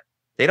card.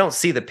 They don't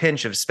see the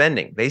pinch of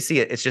spending. They see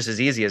it. It's just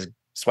as easy as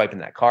swiping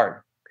that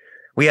card.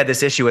 We had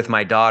this issue with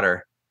my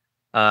daughter.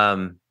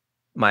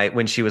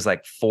 When she was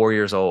like 4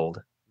 years old,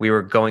 we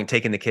were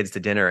taking the kids to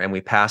dinner, and we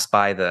passed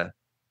by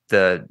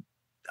the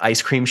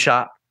ice cream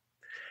shop.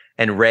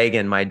 And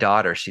Reagan, my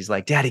daughter, she's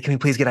like, "Daddy, can we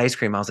please get ice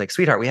cream?" I was like,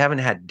 "Sweetheart, we haven't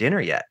had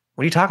dinner yet.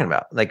 What are you talking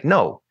about?" Like,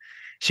 no.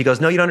 She goes,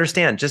 "No, you don't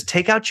understand. Just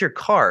take out your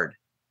card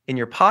in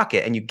your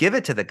pocket and you give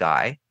it to the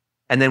guy,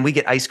 and then we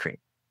get ice cream.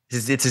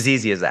 It's as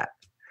easy as that."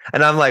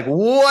 And I'm like,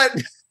 what?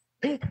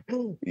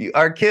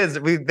 Our kids,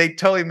 they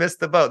totally missed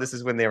the boat. This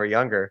is when they were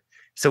younger.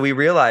 So we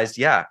realized,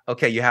 yeah,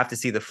 okay, you have to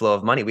see the flow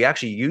of money. We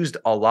actually used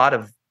a lot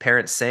of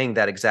parents saying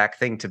that exact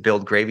thing to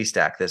build Gravy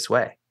Stack this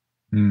way.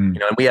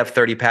 And we have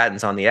 30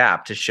 patents on the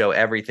app to show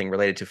everything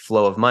related to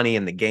flow of money,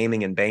 and the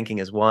gaming and banking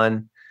is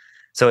one.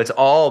 So it's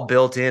all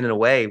built in a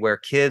way where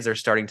kids are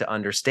starting to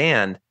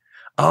understand,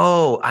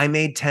 oh, I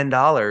made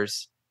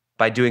 $10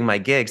 by doing my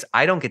gigs.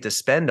 I don't get to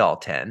spend all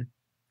 10.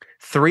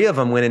 3 of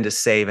them went into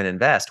save and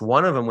invest.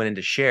 1 of them went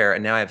into share,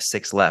 and now I have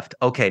 6 left.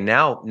 Okay,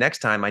 now next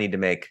time I need to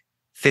make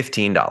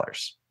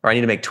 $15 or I need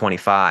to make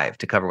 25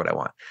 to cover what I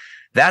want.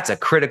 That's a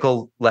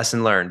critical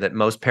lesson learned that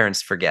most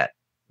parents forget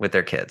with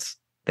their kids.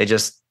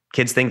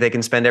 Kids think they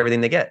can spend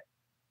everything they get,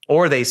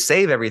 or they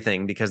save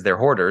everything because they're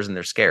hoarders and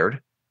they're scared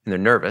and they're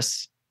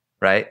nervous,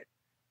 right?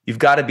 You've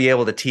got to be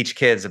able to teach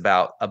kids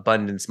about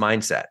abundance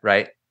mindset,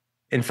 right?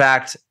 In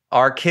fact,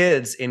 our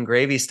kids in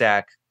Gravy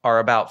Stack are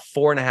about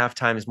 4.5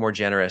 times more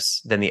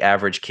generous than the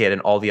average kid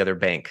in all the other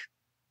bank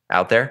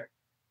out there,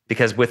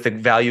 because with the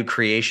value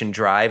creation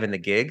drive and the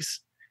gigs,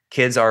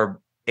 kids are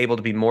able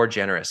to be more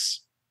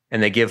generous,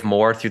 and they give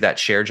more through that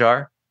share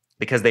jar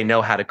because they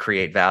know how to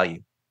create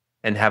value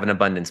and have an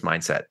abundance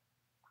mindset.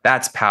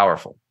 That's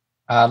powerful.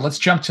 Let's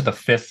jump to the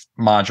 5th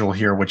module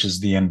here, which is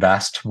the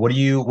invest. What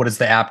does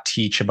the app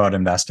teach about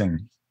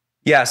investing?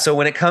 Yeah. So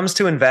when it comes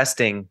to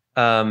investing,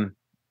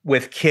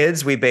 with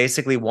kids, we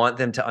basically want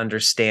them to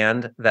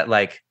understand that,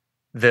 like,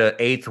 the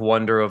 8th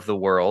wonder of the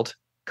world,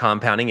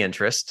 compounding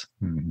interest,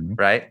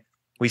 right?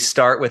 We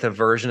start with a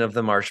version of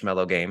the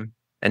marshmallow game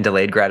and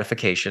delayed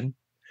gratification.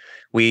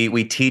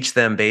 We teach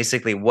them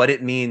basically what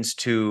it means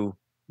to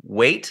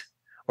wait,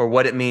 or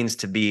what it means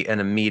to be an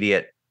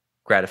immediate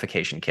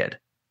gratification kid,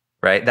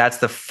 right? That's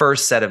the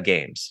first set of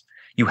games.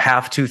 You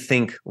have to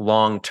think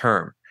long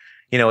term.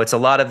 It's a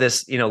lot of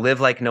this,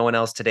 live like no one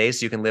else today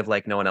so you can live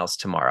like no one else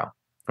tomorrow,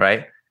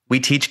 right? We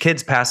teach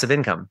kids passive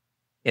income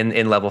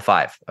in level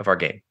 5 of our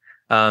game.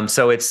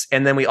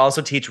 And then we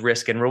also teach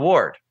risk and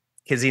reward.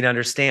 Kids need to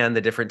understand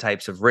the different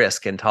types of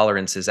risk and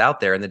tolerances out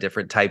there and the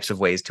different types of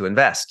ways to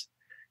invest.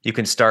 You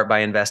can start by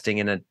investing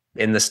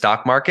in the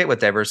stock market with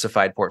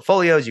diversified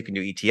portfolios. You can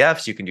do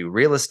ETFs, you can do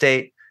real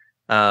estate.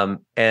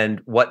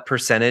 And what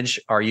percentage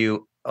are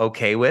you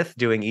okay with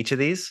doing each of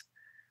these?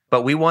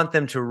 But we want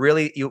them to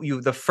really,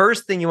 the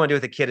first thing you want to do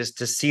with a kid is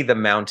to see the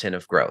mountain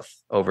of growth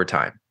over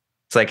time.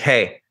 It's like,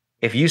 hey,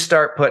 if you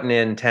start putting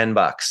in $10,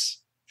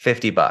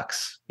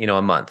 $50,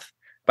 a month,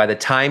 by the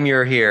time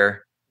you're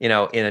here, in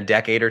a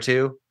decade or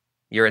 2,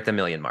 you're at the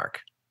million mark,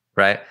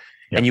 right?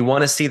 Yep. And you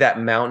want to see that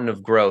mountain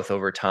of growth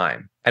over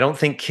time. I don't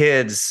think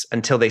kids,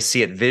 until they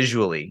see it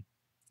visually,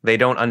 they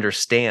don't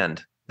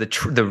understand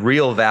the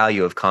real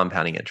value of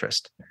compounding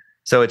interest.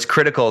 So it's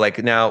critical,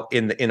 like now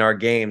in our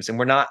games, and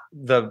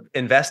the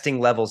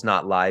investing level's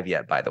not live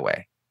yet, by the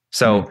way.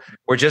 So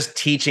we're just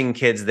teaching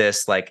kids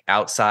this like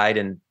outside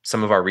in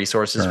some of our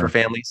resources for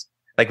families.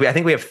 Like I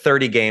think we have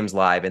 30 games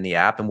live in the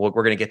app, and we're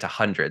going to get to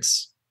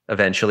hundreds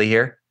eventually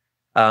here.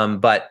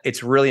 But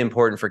it's really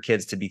important for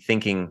kids to be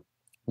thinking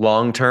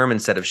long-term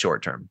instead of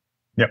short-term.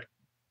 Yep.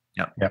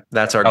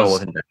 That's our goal.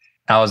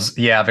 I was,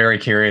 very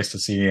curious to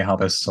see how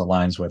this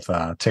aligns with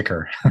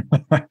Ticker.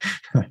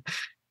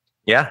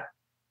 Yeah,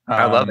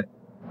 I love it.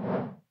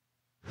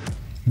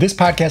 This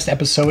podcast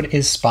episode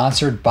is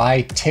sponsored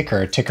by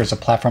Ticker. Ticker is a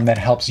platform that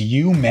helps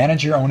you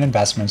manage your own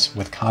investments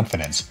with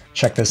confidence.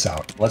 Check this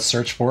out. Let's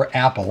search for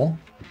Apple.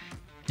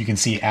 You can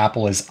see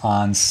Apple is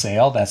on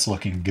sale. That's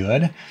looking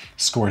good.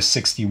 Score is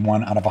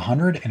 61 out of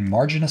 100 and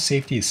margin of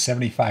safety is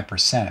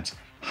 75%.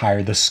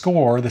 Higher the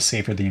score, the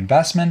safer the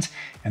investment,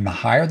 and the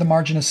higher the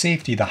margin of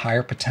safety, the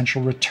higher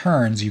potential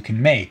returns you can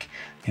make.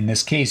 In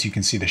this case, you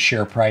can see the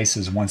share price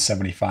is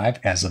 175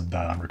 as of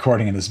the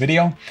recording of this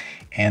video,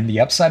 and the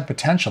upside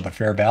potential, the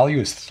fair value,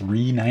 is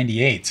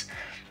 398.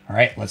 All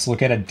right, let's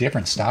look at a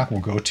different stock. We'll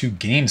go to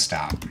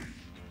GameStop.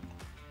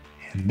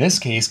 In this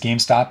case,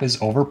 GameStop is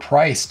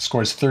overpriced.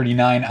 Scores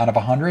 39 out of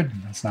 100.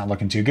 That's not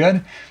looking too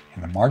good.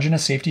 And the margin of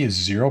safety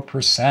is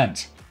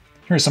 0%.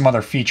 Here's some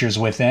other features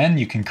within.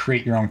 You can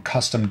create your own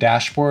custom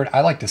dashboard.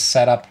 I like to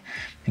set up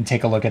and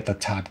take a look at the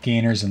top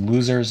gainers and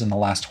losers in the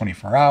last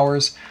 24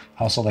 hours.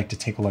 I also like to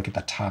take a look at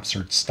the top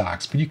search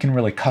stocks, but you can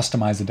really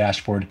customize the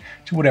dashboard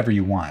to whatever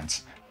you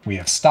want. We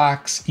have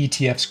stocks,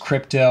 ETFs,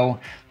 crypto.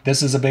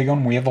 This is a big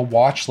one. We have a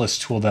watch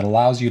list tool that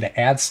allows you to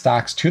add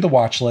stocks to the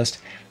watch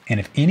list. And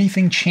if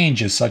anything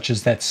changes, such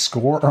as that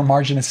score or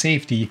margin of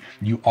safety,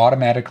 you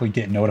automatically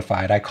get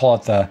notified. I call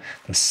it the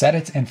set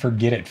it and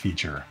forget it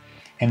feature.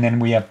 And then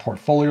we have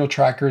portfolio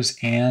trackers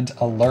and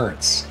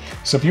alerts.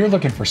 So if you're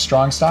looking for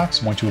strong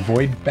stocks, want to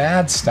avoid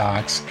bad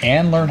stocks,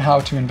 and learn how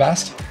to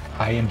invest,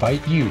 I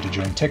invite you to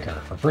join Ticker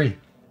for free.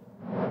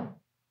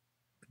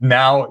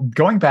 Now,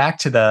 going back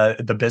to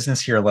the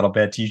business here a little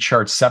bit, do you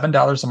charge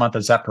 $7 a month?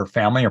 Is that per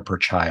family or per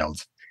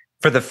child?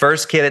 For the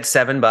first kid, it's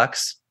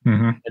 $7,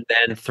 and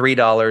then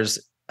 $3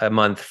 a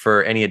month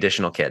for any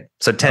additional kid.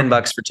 So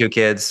 $10 for 2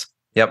 kids.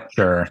 Yep.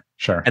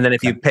 Sure. And then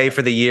if you pay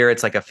for the year,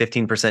 it's like a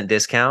 15%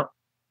 discount.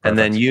 And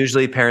then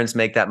usually parents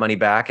make that money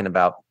back in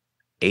about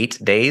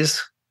 8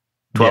 days,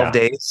 12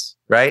 days,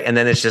 right? And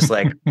then it's just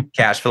like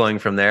cash flowing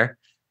from there.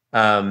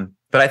 But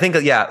I think,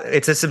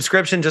 it's a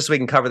subscription just so we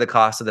can cover the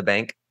cost of the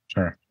bank,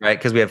 right?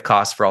 Because we have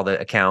costs for all the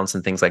accounts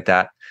and things like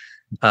that.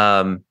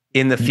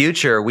 In the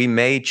future, we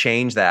may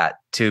change that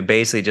to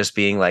basically just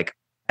being like,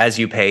 as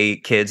you pay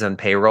kids on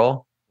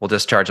payroll, we'll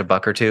just charge $1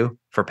 or $2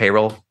 for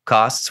payroll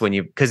costs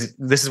because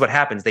this is what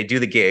happens. They do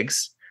the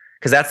gigs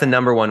because that's the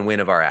number one win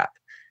of our app.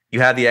 You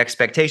have the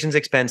expectations,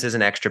 expenses,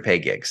 and extra pay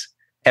gigs.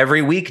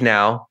 Every week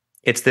now,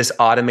 it's this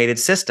automated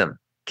system.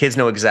 Kids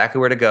know exactly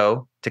where to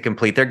go to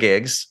complete their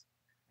gigs,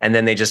 and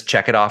then they just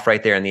check it off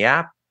right there in the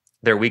app.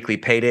 Their weekly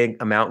payday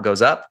amount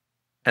goes up,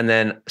 and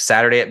then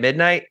Saturday at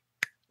midnight,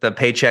 the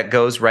paycheck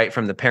goes right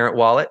from the parent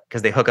wallet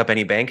because they hook up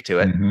any bank to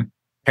it.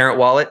 Parent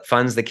wallet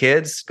funds the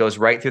kids, goes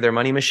right through their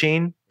money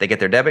machine. They get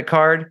their debit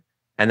card,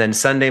 and then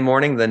Sunday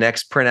morning, the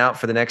next printout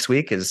for the next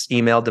week is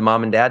emailed to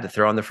mom and dad to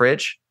throw on the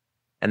fridge.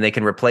 And they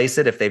can replace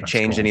it if they've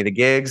changed any of the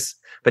gigs.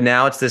 But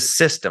now it's this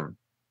system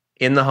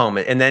in the home.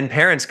 And then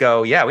parents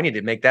go, yeah, we need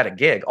to make that a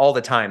gig. All the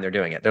time they're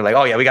doing it. They're like,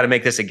 oh yeah, we got to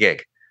make this a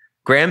gig.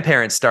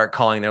 Grandparents start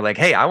calling. They're like,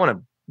 hey, I want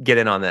to get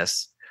in on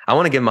this. I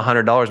want to give them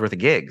 $100 worth of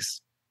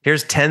gigs.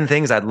 Here's 10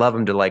 things I'd love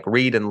them to like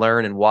read and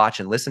learn and watch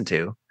and listen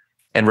to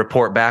and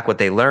report back what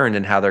they learned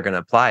and how they're going to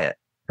apply it.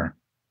 Sure.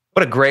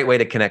 What a great way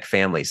to connect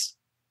families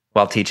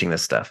while teaching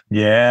this stuff.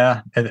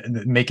 Yeah.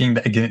 Making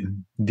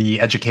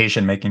the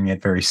education, making it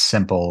very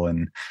simple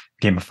and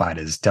gamified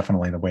is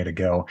definitely the way to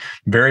go.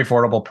 Very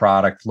affordable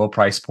product, low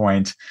price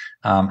point.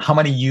 How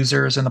many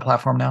users in the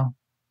platform now?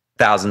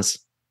 Thousands.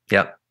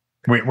 Yep.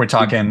 We're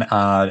talking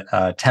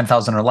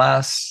 10,000 or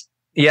less.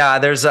 Yeah.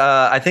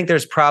 I think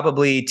there's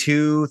probably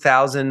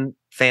 2,000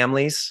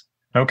 families.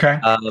 Okay.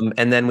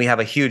 And then we have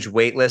a huge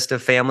wait list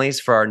of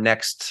families for our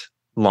next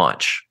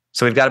launch.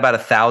 So we've got about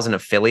 1,000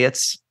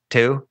 affiliates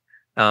too.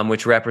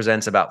 Which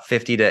represents about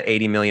 50 to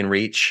 80 million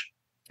reach.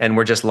 And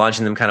we're just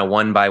launching them kind of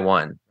one by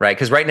one, right?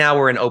 Because right now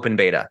we're in open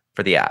beta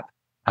for the app.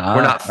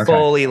 We're not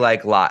fully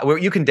like live.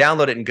 You can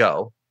download it and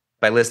go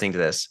by listening to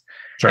this.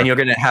 Sure. And you're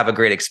going to have a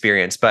great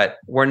experience. But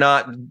we're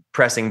not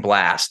pressing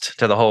blast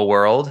to the whole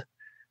world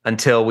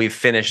until we've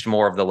finished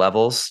more of the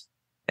levels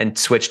and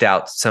switched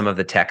out some of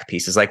the tech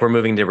pieces. Like we're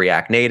moving to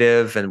React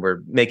Native and we're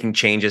making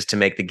changes to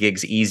make the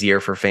gigs easier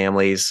for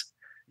families.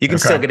 You can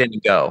still get in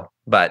and go,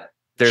 but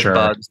there's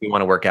bugs we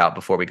want to work out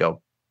before we go.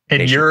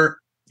 And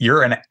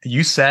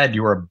you said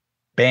you're a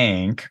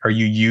bank. Are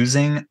you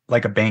using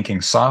like a banking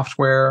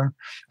software?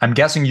 I'm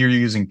guessing you're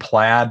using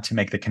Plaid to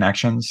make the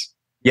connections.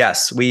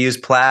 Yes, we use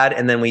Plaid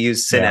and then we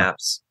use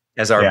Synapse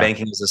as our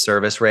banking as a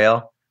service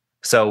rail.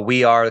 So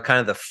we are kind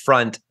of the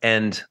front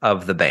end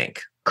of the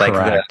bank. Like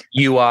the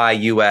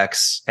UI,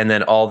 UX, and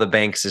then all the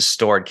banks is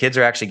stored. Kids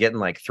are actually getting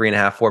like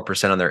 3.5%,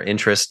 4% on their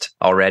interest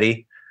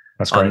already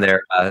on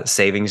their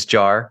savings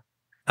jar.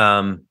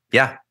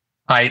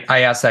 I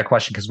asked that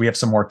question because we have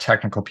some more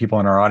technical people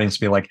in our audience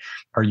be like,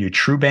 are you a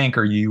true bank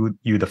or are you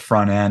the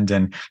front end?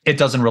 And it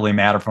doesn't really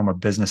matter from a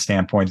business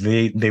standpoint.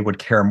 They would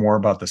care more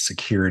about the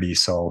security.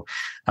 So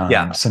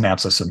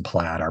Synapse and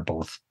Plaid are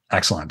both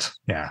Excellent.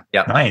 Yeah.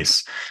 Yep.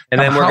 Nice. And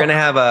then we're gonna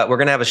have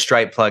a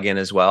Stripe plugin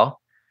as well.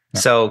 Yeah.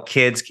 So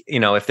kids,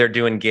 if they're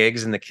doing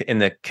gigs in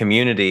the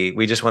community,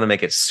 we just want to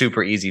make it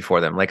super easy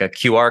for them, like a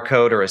QR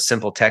code or a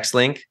simple text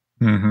link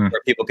where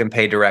people can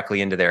pay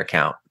directly into their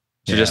account.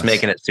 So just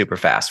making it super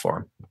fast for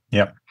them.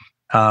 Yep.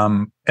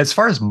 As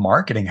far as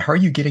marketing, how are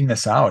you getting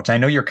this out? I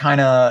know you're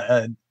kind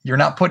of you're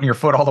not putting your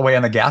foot all the way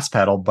on the gas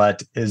pedal,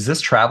 but is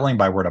this traveling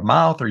by word of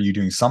mouth? Or are you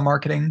doing some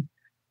marketing?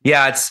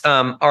 Yeah, it's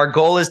our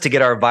goal is to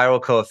get our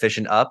viral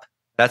coefficient up.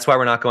 That's why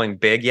we're not going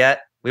big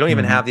yet. We don't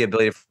even have the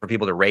ability for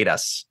people to rate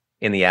us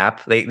in the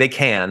app. They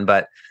can,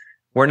 but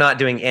we're not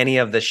doing any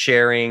of the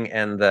sharing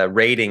and the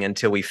rating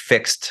until we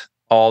fixed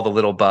all the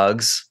little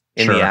bugs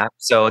in the app.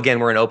 So again,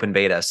 we're in open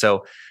beta.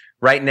 So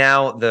right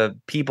now, the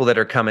people that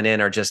are coming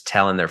in are just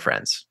telling their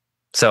friends.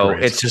 So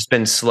it's just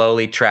been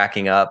slowly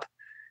tracking up.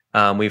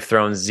 We've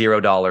thrown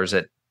 $0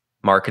 at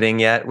marketing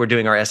yet. We're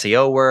doing our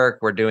SEO work.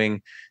 We're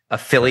doing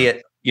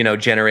affiliate,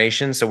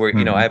 generation. So we're,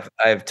 I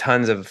have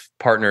tons of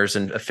partners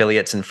and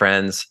affiliates and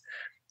friends.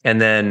 And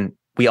then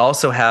we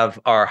also have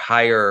our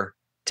higher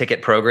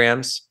ticket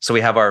programs. So we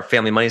have our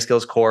family money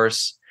skills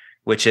course,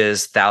 which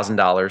is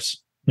 $1,000.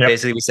 Yep.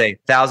 Basically, we say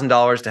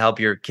 $1,000 to help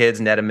your kids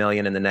net $1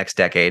 million in the next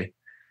decade.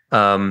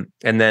 And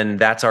then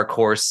that's our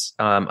course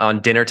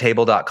on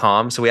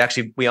dinnertable.com. So we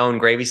own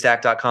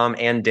gravystack.com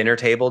and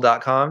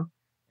dinnertable.com.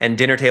 And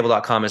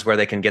dinnertable.com is where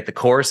they can get the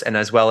course and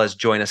as well as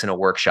join us in a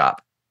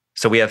workshop.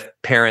 So we have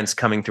parents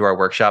coming through our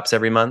workshops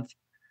every month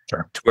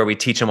to where we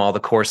teach them all the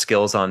core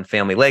skills on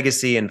family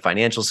legacy and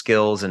financial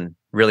skills and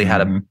really how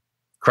to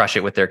crush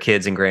it with their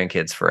kids and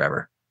grandkids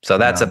forever. So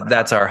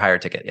that's our higher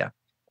ticket. Yeah.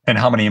 And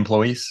how many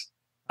employees?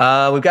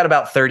 We've got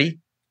about 30.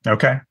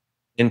 Okay.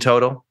 In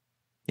total.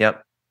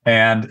 Yep.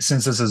 And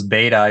since this is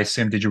beta, I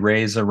assume, did you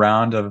raise a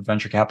round of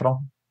venture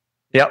capital?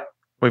 Yep.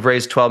 We've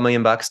raised $12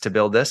 million to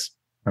build this.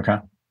 Okay.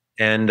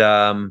 And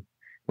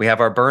we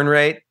have our burn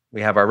rate, we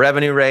have our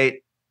revenue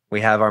rate, we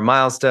have our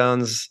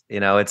milestones.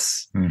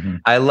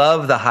 I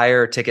love the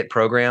higher ticket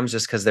programs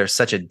just because there's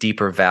such a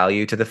deeper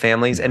value to the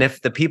families. And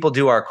if the people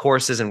do our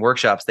courses and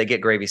workshops, they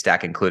get Gravy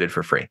Stack included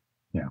for free.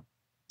 Yeah.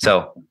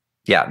 So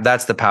yeah,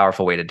 that's the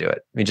powerful way to do it.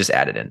 We just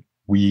add it in.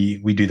 We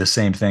do the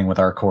same thing with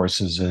our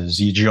courses.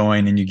 Is you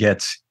join and you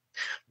get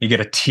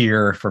a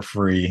tier for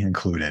free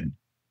included.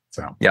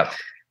 So yeah,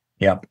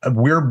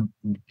 we're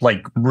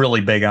like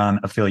really big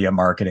on affiliate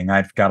marketing.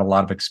 I've got a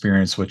lot of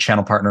experience with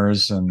channel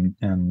partners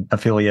and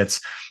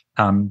affiliates.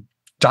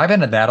 Dive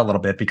into that a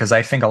little bit because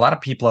I think a lot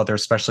of people out there,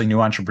 especially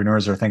new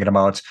entrepreneurs, are thinking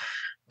about,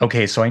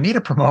 okay, so I need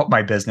to promote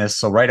my business.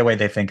 So right away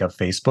they think of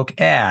Facebook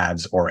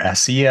ads or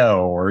SEO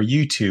or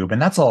YouTube,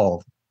 and that's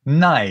all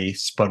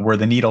nice, but where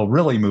the needle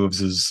really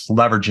moves is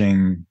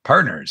leveraging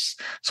partners.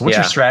 So what's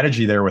your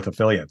strategy there with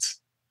affiliates?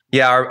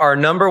 Yeah, our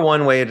number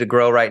one way to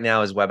grow right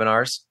now is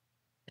webinars.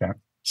 Okay.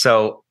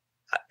 So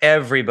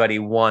everybody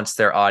wants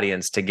their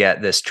audience to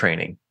get this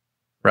training,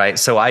 right?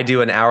 So I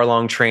do an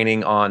hour-long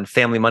training on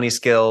family money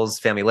skills,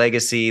 family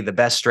legacy, the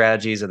best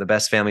strategies of the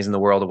best families in the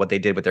world of what they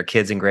did with their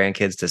kids and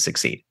grandkids to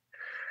succeed.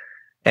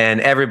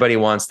 And everybody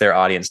wants their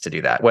audience to do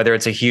that, whether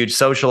it's a huge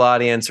social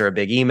audience or a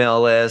big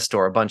email list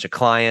or a bunch of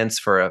clients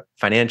for a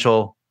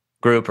financial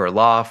group or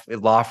law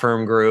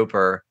firm group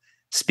or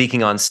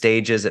speaking on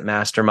stages at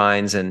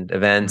masterminds and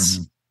events.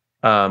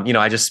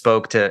 I just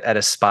spoke at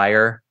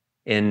Aspire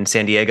in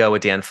San Diego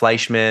with Dan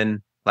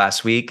Fleischman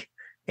last week.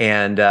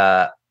 And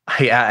I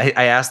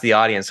asked the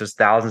audience, there's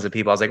thousands of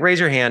people. I was like, raise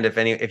your hand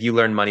if you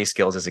learned money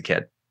skills as a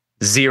kid.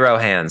 0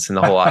 hands in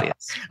the whole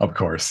audience. Of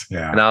course.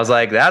 Yeah. And I was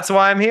like, that's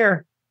why I'm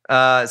here.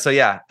 That's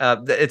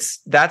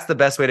the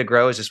best way to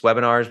grow is just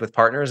webinars with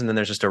partners. And then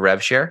there's just a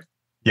rev share.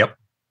 Yep.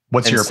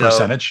 What's your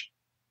percentage?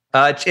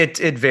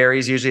 It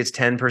varies. Usually it's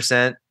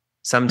 10%.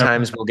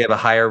 Sometimes we'll give a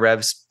higher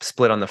rev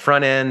split on the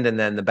front end and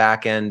then the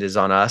back end is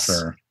on us.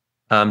 Sure.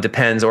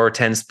 Depends, or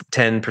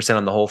 10%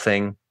 on the whole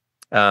thing.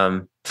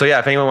 So yeah,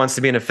 if anyone wants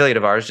to be an affiliate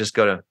of ours, just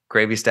go to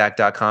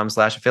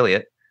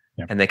gravystack.com/affiliate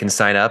and they can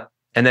sign up.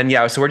 And then,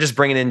 so we're just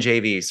bringing in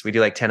JVs. We do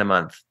like 10 a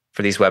month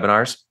for these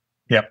webinars.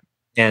 Yep.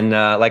 And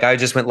I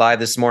just went live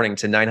this morning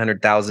to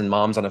 900,000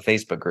 moms on a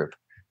Facebook group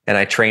and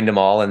I trained them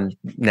all. And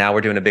now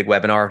we're doing a big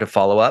webinar to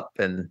follow up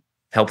and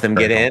help them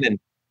get in and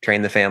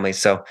train the families.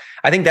 So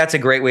I think that's a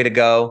great way to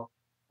go.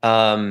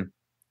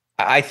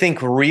 I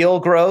think real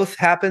growth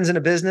happens in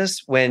a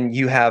business when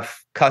you have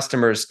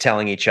customers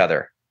telling each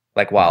other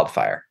like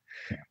wildfire.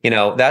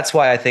 That's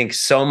why I think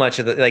so much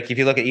of if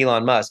you look at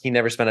Elon Musk, he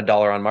never spent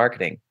 $1 on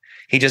marketing.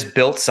 He just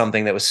built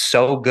something that was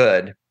so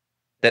good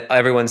that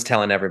everyone's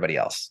telling everybody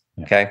else.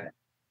 Okay.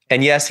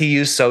 And yes, he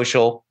used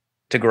social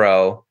to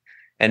grow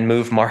and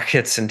move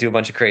markets and do a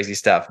bunch of crazy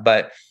stuff.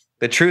 But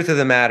the truth of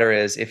the matter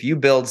is, if you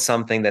build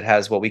something that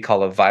has what we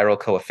call a viral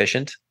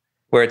coefficient,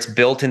 where it's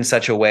built in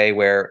such a way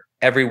where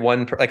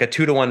everyone, like a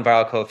 2-to-1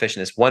 viral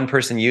coefficient is one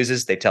person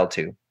uses, they tell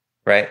 2,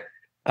 right?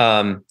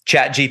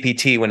 Chat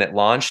GPT, when it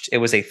launched, it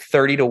was a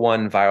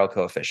 30-to-1 viral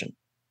coefficient.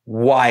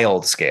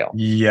 Wild scale.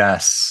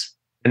 Yes.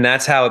 And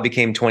that's how it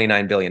became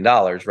 $29 billion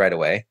right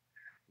away,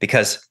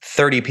 because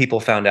 30 people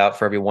found out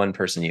for every one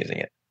person using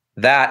it.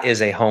 that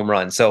is a home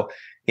run. So,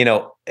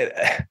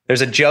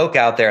 there's a joke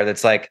out there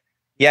that's like,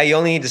 yeah, you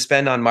only need to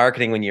spend on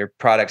marketing when your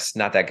product's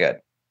not that good.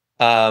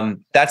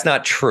 That's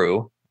not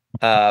true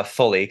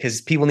fully,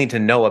 because people need to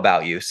know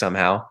about you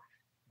somehow.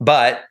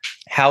 But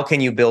how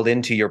can you build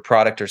into your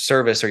product or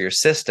service or your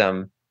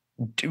system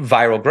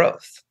viral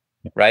growth,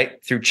 right?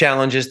 Through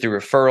challenges, through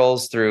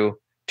referrals, through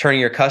turning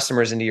your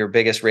customers into your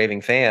biggest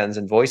raving fans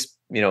and voice,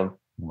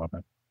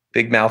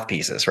 big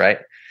mouthpieces, right?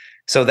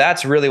 So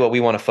that's really what we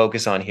want to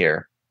focus on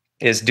here,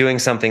 is doing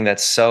something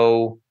that's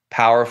so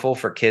powerful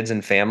for kids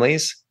and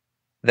families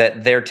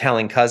that they're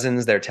telling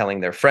cousins, they're telling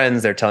their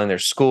friends, they're telling their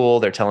school,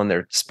 they're telling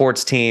their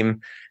sports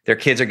team. Their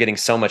kids are getting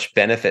so much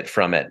benefit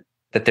from it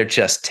that they're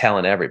just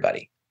telling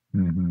everybody.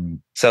 Mm-hmm.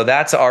 So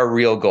that's our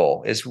real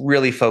goal, is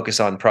really focus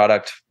on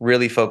product,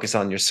 really focus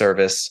on your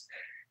service.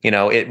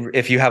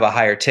 If you have a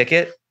higher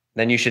ticket,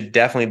 then you should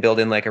definitely build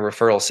in like a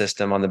referral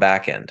system on the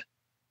back end,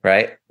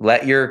 right?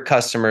 Let your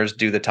customers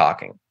do the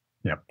talking.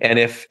 Yep. And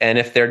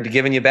if they're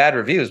giving you bad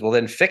reviews, well,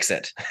 then fix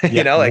it.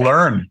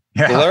 Learn.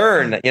 Yeah.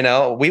 Learn.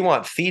 We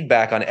want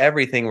feedback on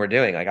everything we're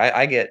doing.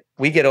 Like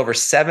we get over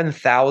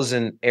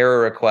 7,000 error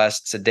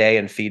requests a day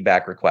and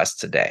feedback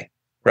requests a day,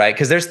 right?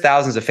 Because there's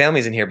thousands of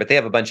families in here, but they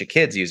have a bunch of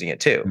kids using it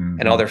too,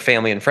 and all their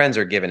family and friends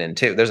are giving in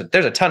too. There's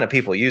a ton of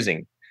people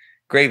using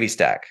Gravy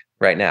Stack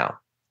right now,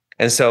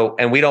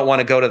 and we don't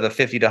want to go to the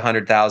 50 to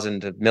 100,000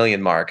 to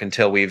million mark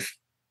until we've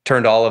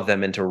turned all of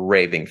them into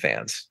raving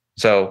fans.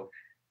 So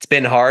it's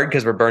been hard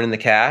because we're burning the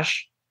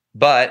cash,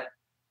 but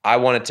I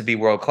want it to be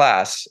world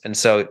class. And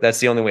so that's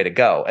the only way to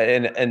go.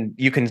 And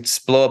you can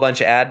blow a bunch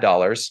of ad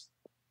dollars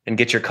and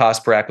get your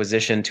cost per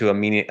acquisition to a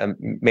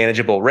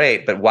manageable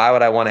rate. But why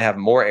would I want to have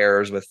more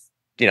errors with,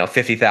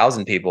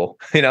 50,000 people,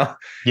 Yeah.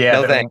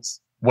 No thanks.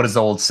 What is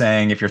the old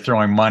saying? If you're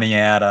throwing money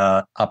at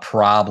a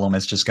problem,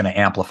 it's just going to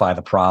amplify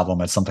the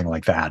problem. It's something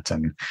like that.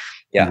 And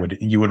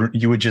you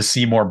would just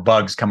see more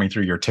bugs coming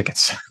through your ticket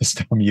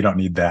system. You don't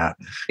need that.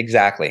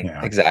 Exactly.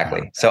 Yeah.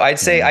 Exactly. So I'd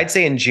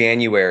say in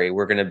January,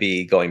 we're going to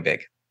be going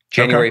big.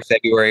 January,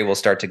 February, we'll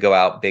start to go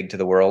out big to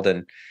the world,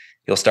 and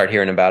you'll start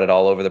hearing about it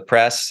all over the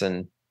press.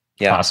 And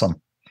awesome.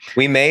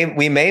 We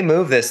may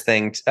move this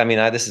thing.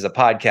 This is a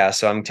podcast,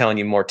 so I'm telling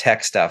you more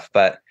tech stuff,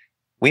 but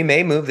we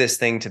may move this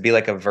thing to be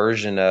like a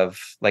version of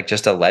like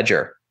just a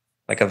ledger,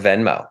 like a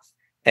Venmo,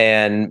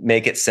 and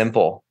make it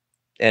simple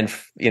and,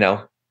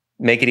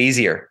 make it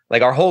easier.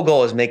 Like our whole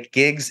goal is make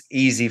gigs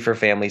easy for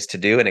families to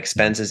do and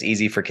expenses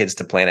easy for kids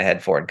to plan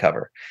ahead for and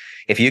cover.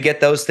 If you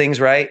get those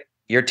things right,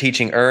 you're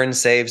teaching earn,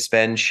 save,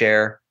 spend,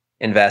 share,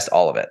 invest,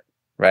 all of it.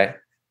 Right.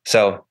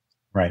 So,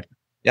 right.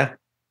 Yeah.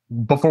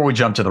 Before we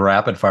jump to the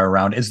rapid fire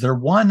round, is there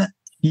one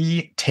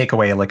key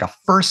takeaway, like a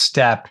first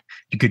step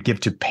you could give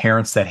to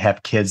parents that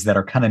have kids that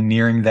are kind of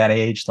nearing that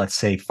age, let's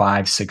say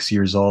 5, 6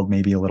 years old,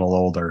 maybe a little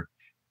older?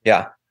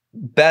 Yeah.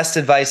 Best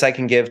advice I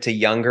can give to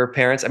younger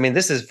parents.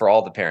 This is for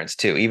all the parents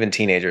too, even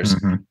teenagers.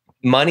 Mm-hmm.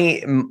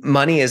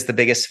 Money is the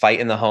biggest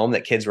fight in the home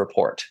that kids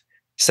report.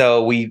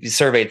 So we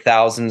surveyed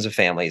thousands of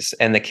families,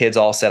 and the kids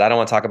all said, I don't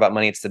want to talk about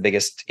money. It's the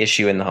biggest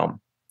issue in the home.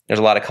 There's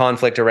a lot of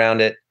conflict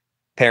around it.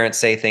 Parents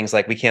say things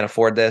like, we can't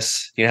afford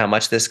this. You know how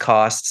much this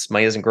costs?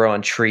 Money doesn't grow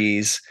on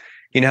trees.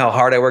 You know how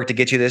hard I worked to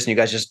get you this, and you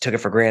guys just took it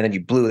for granted.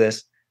 You blew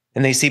this.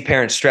 And they see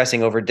parents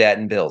stressing over debt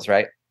and bills,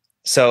 right?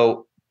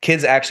 So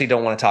kids actually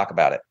don't want to talk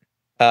about it.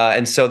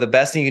 And so the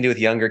best thing you can do with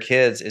younger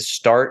kids is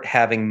start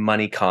having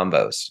money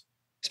combos,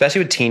 especially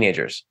with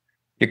teenagers.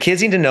 Your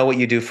kids need to know what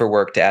you do for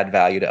work to add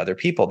value to other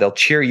people. They'll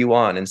cheer you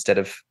on instead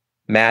of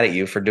mad at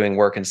you for doing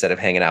work instead of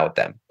hanging out with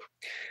them.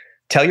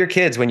 Tell your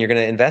kids when you're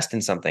going to invest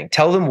in something.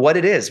 Tell them what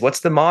it is.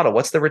 What's the model?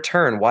 What's the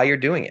return? Why you're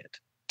doing it.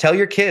 Tell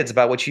your kids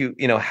about what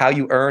how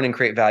you earn and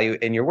create value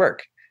in your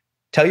work.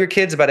 Tell your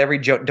kids about every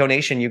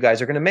donation you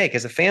guys are going to make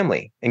as a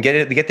family and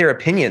get their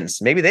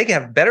opinions. Maybe they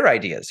can have better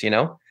ideas,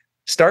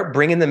 Start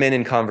bringing them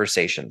in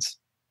conversations.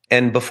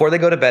 And before they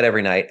go to bed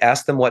every night,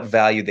 ask them what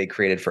value they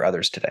created for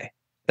others today.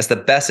 That's the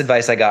best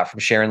advice I got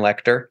from Sharon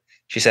Lechter.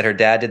 She said her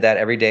dad did that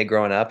every day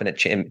growing up, and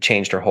it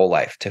changed her whole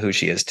life to who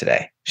she is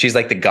today. She's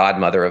like the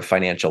godmother of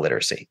financial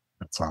literacy.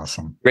 That's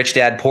awesome. Rich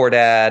Dad, Poor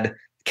Dad,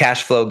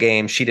 cash flow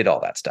game. She did all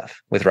that stuff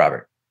with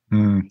Robert.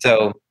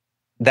 So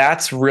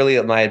that's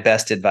really my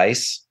best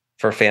advice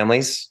for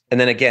families. And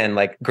then again,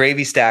 like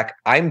Gravy Stack,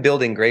 I'm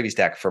building Gravy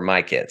Stack for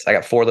my kids. I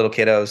got 4 little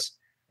kiddos,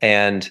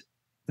 and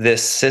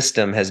this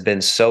system has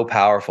been so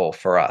powerful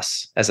for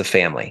us as a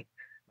family.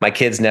 My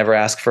kids never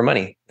ask for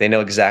money. They know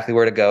exactly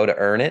where to go to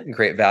earn it and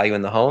create value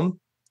in the home.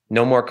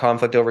 No more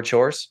conflict over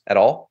chores at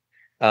all.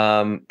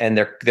 And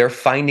they're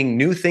finding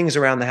new things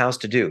around the house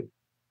to do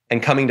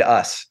and coming to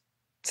us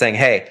saying,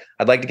 hey,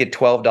 I'd like to get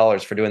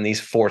 $12 for doing these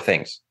 4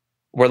 things.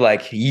 We're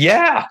like,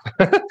 yeah,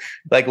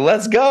 like,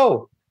 let's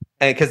go.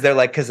 And they're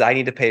like, because I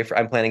need to pay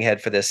I'm planning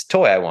ahead for this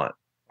toy I want,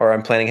 or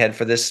I'm planning ahead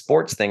for this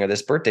sports thing or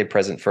this birthday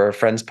present for a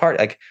friend's party.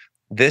 Like,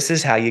 this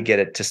is how you get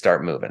it to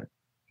start moving.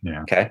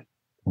 Yeah. Okay.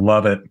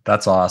 Love it.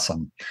 That's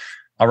awesome.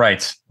 All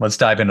right. Let's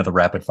dive into the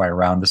rapid fire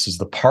round. This is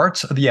the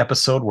part of the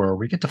episode where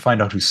we get to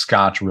find out who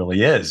Scott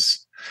really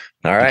is.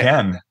 All right.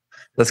 Again,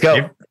 let's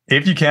go.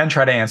 If you can,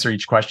 try to answer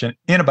each question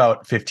in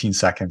about 15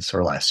 seconds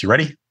or less. You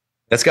ready?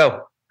 Let's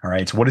go. All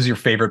right. So what is your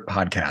favorite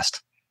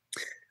podcast?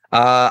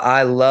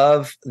 I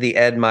love the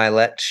Ed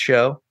Milet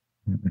show.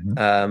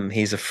 Mm-hmm.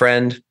 He's a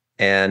friend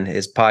and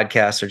his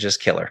podcasts are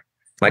just killer.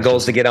 My goal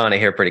is to get on it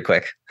here pretty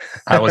quick.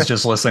 I was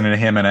just listening to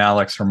him and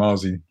Alex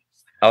Hormozi.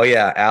 Oh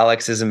yeah.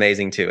 Alex is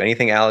amazing too.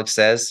 Anything Alex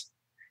says,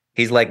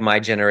 he's like my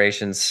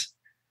generation's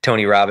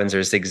Tony Robbins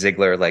or Zig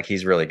Ziglar. Like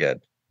he's really good.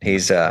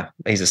 He's a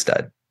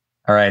stud.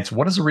 All right. So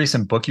what is a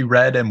recent book you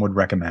read and would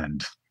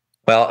recommend?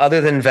 Well,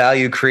 other than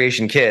Value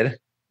Creation Kid,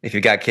 if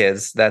you've got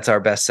kids, that's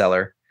our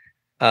bestseller.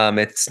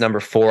 It's number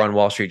 4 on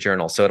Wall Street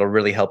Journal. So it'll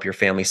really help your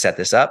family set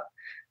this up.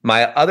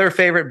 My other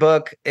favorite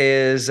book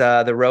is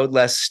The Road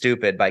Less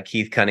Stupid by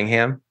Keith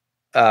Cunningham.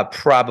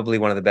 Probably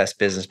one of the best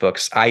business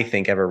books I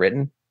think ever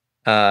written.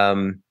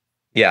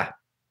 Yeah,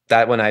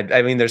 that one.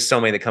 I mean, there's so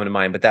many that come to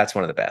mind, but that's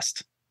one of the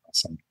best.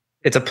 Awesome.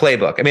 It's a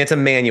playbook. I mean, it's a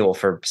manual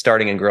for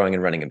starting and growing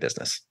and running a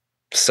business.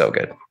 So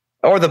good.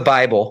 Or the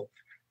Bible.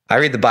 I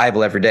read the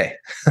Bible every day.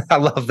 I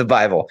love the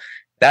Bible.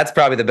 That's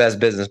probably the best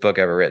business book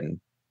ever written.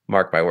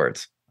 Mark my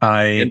words.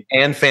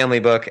 And family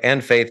book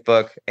and faith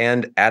book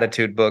and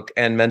attitude book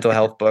and mental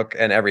health book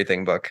and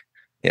everything book.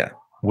 Yeah.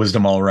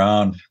 Wisdom all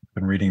around.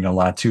 Been reading a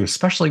lot too,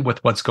 especially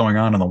with what's going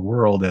on in the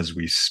world as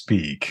we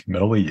speak.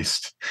 Middle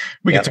East.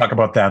 We could talk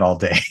about that all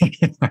day.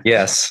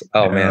 Yes.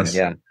 Oh man.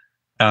 Yeah.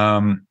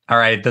 All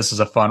right. This is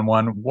a fun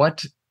one.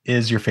 What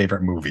is your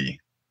favorite movie?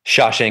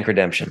 Shawshank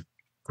Redemption.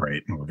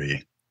 Great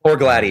movie. Or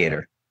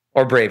Gladiator.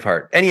 Or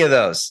Braveheart. Any of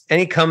those.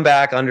 Any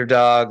comeback,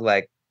 underdog,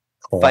 like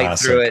Classic. Fight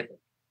through it.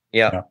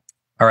 Yeah.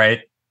 All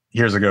right.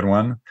 Here's a good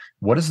one.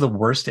 What is the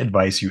worst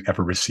advice you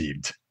ever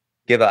received?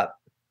 Give up.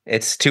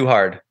 It's too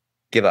hard.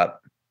 Give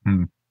up.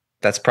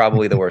 That's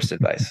probably the worst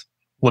advice.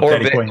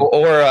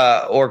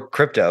 Or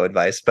crypto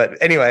advice.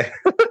 But anyway.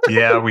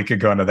 Yeah, we could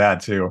go into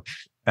that too.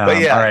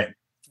 But yeah. All right.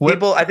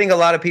 I think a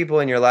lot of people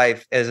in your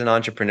life as an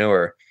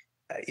entrepreneur,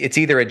 it's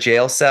either a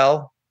jail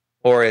cell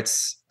or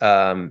it's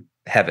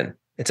heaven.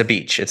 It's a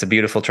beach. It's a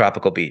beautiful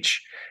tropical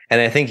beach.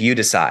 And I think you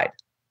decide.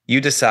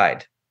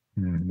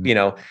 Mm-hmm. You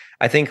know,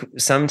 I think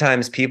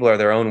sometimes people are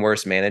their own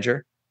worst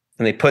manager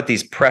and they put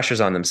these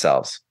pressures on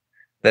themselves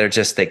that are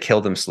just, they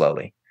kill them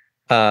slowly.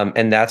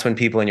 And that's when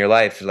people in your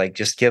life are like,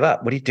 just give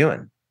up. What are you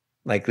doing?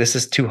 Like, this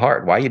is too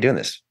hard. Why are you doing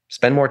this?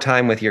 Spend more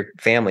time with your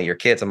family, your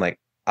kids. I'm like,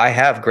 I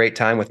have great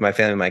time with my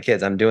family and my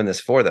kids. I'm doing this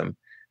for them,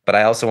 but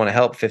I also want to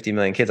help 50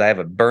 million kids. I have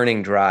a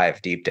burning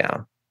drive deep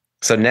down.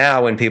 So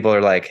now when people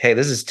are like, hey,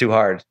 this is too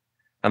hard,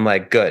 I'm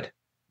like, good.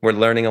 We're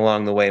learning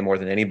along the way more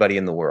than anybody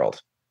in the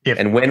world.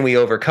 And when we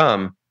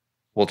overcome,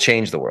 we'll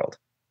change the world.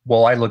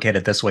 Well, I look at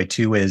it this way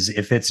too, is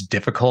if it's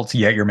difficult,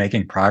 yet you're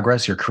making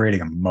progress, you're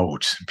creating a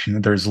moat.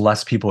 There's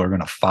less people who are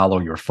going to follow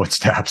your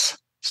footsteps.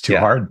 It's too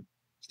hard.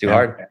 It's too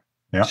hard.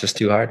 Yeah. It's just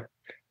too hard.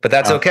 But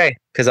that's okay.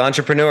 Because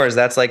entrepreneurs,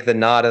 that's like the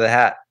nod of the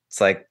hat.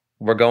 It's like,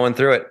 we're going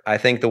through it. I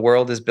think the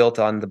world is built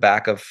on the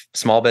back of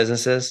small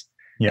businesses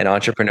and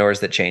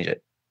entrepreneurs that change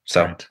it.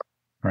 So,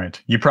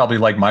 right. You probably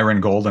like Myron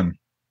Golden.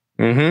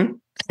 Mm-hmm.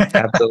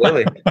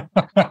 Absolutely.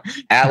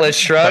 Atlas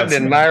Shrugged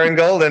and Myron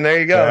Golden. There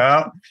you go.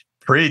 Yeah.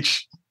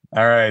 Preach.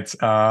 All right.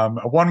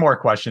 One more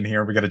question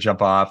here. We got to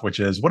jump off, which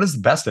is, what is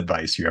the best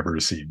advice you ever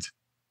received?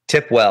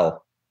 Tip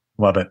well.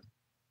 Love it.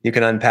 You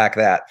can unpack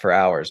that for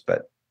hours,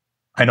 but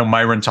I know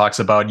Myron talks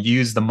about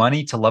use the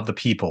money to love the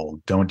people.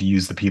 Don't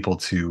use the people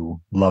to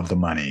love the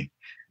money.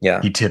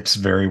 Yeah. He tips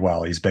very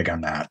well. He's big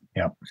on that.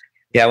 Yep.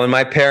 Yeah. When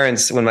my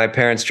parents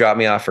dropped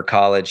me off for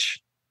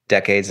college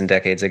decades and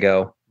decades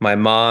ago, my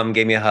mom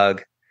gave me a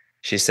hug.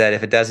 She said,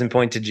 if it doesn't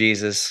point to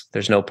Jesus,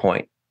 there's no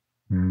point.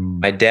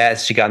 My dad,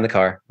 she got in the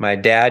car. My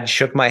dad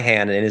shook my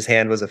hand and in his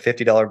hand was a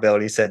 $50 bill.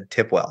 And he said,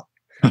 tip well.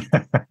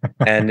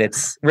 And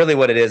it's really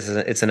what it is.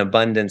 It's an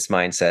abundance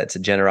mindset. It's a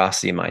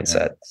generosity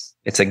mindset.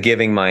 It's a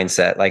giving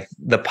mindset. Like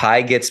the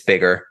pie gets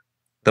bigger,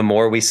 the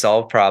more we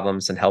solve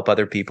problems and help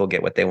other people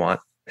get what they want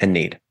and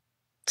need.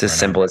 It's as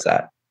simple as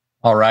that.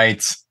 All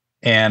right.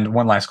 And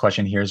one last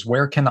question here is,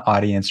 where can the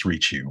audience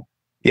reach you?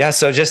 Yeah.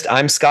 So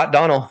I'm Scott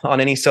Donnell on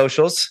any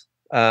socials.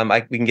 We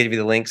can give you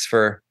the links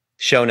for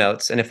show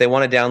notes. And if they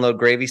want to download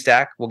Gravy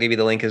Stack, we'll give you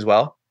the link as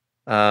well.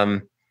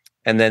 And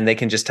then they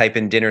can just type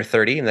in dinner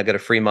 30 and they'll get a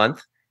free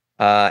month.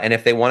 And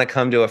if they want to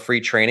come to a free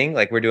training,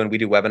 like we do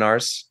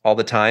webinars all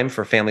the time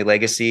for family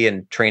legacy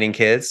and training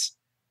kids.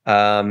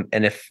 And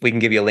if we can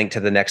give you a link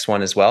to the next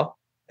one as well,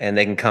 and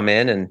they can come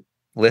in and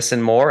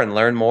listen more and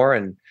learn more.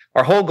 And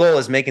our whole goal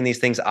is making these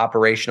things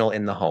operational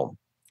in the home.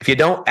 If you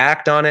don't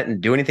act on it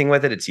and do anything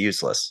with it, it's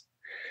useless.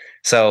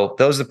 So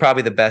those are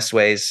probably the best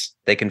ways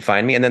they can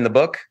find me. And then the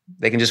book,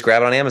 they can just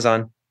grab it on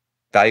Amazon,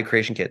 Value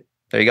Creation Kit.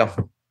 There you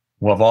go.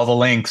 We'll have all the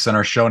links in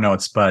our show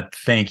notes, but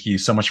thank you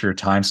so much for your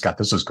time, Scott.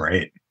 This was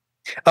great.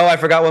 Oh, I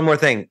forgot one more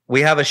thing.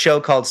 We have a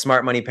show called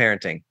Smart Money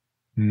Parenting.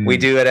 We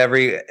do it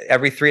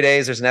every 3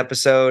 days. There's an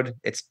episode.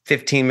 It's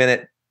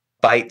 15-minute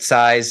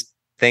bite-sized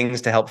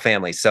things to help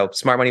families. So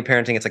Smart Money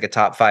Parenting, it's like a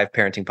top 5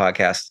 parenting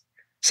podcast.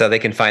 So they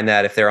can find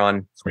that if they're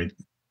on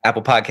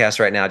Apple Podcasts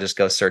right now. Just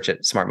go search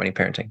it, Smart Money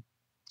Parenting.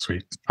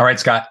 Sweet. All right,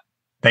 Scott.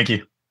 Thank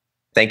you.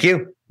 Thank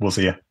you. We'll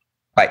see you.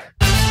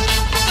 Bye.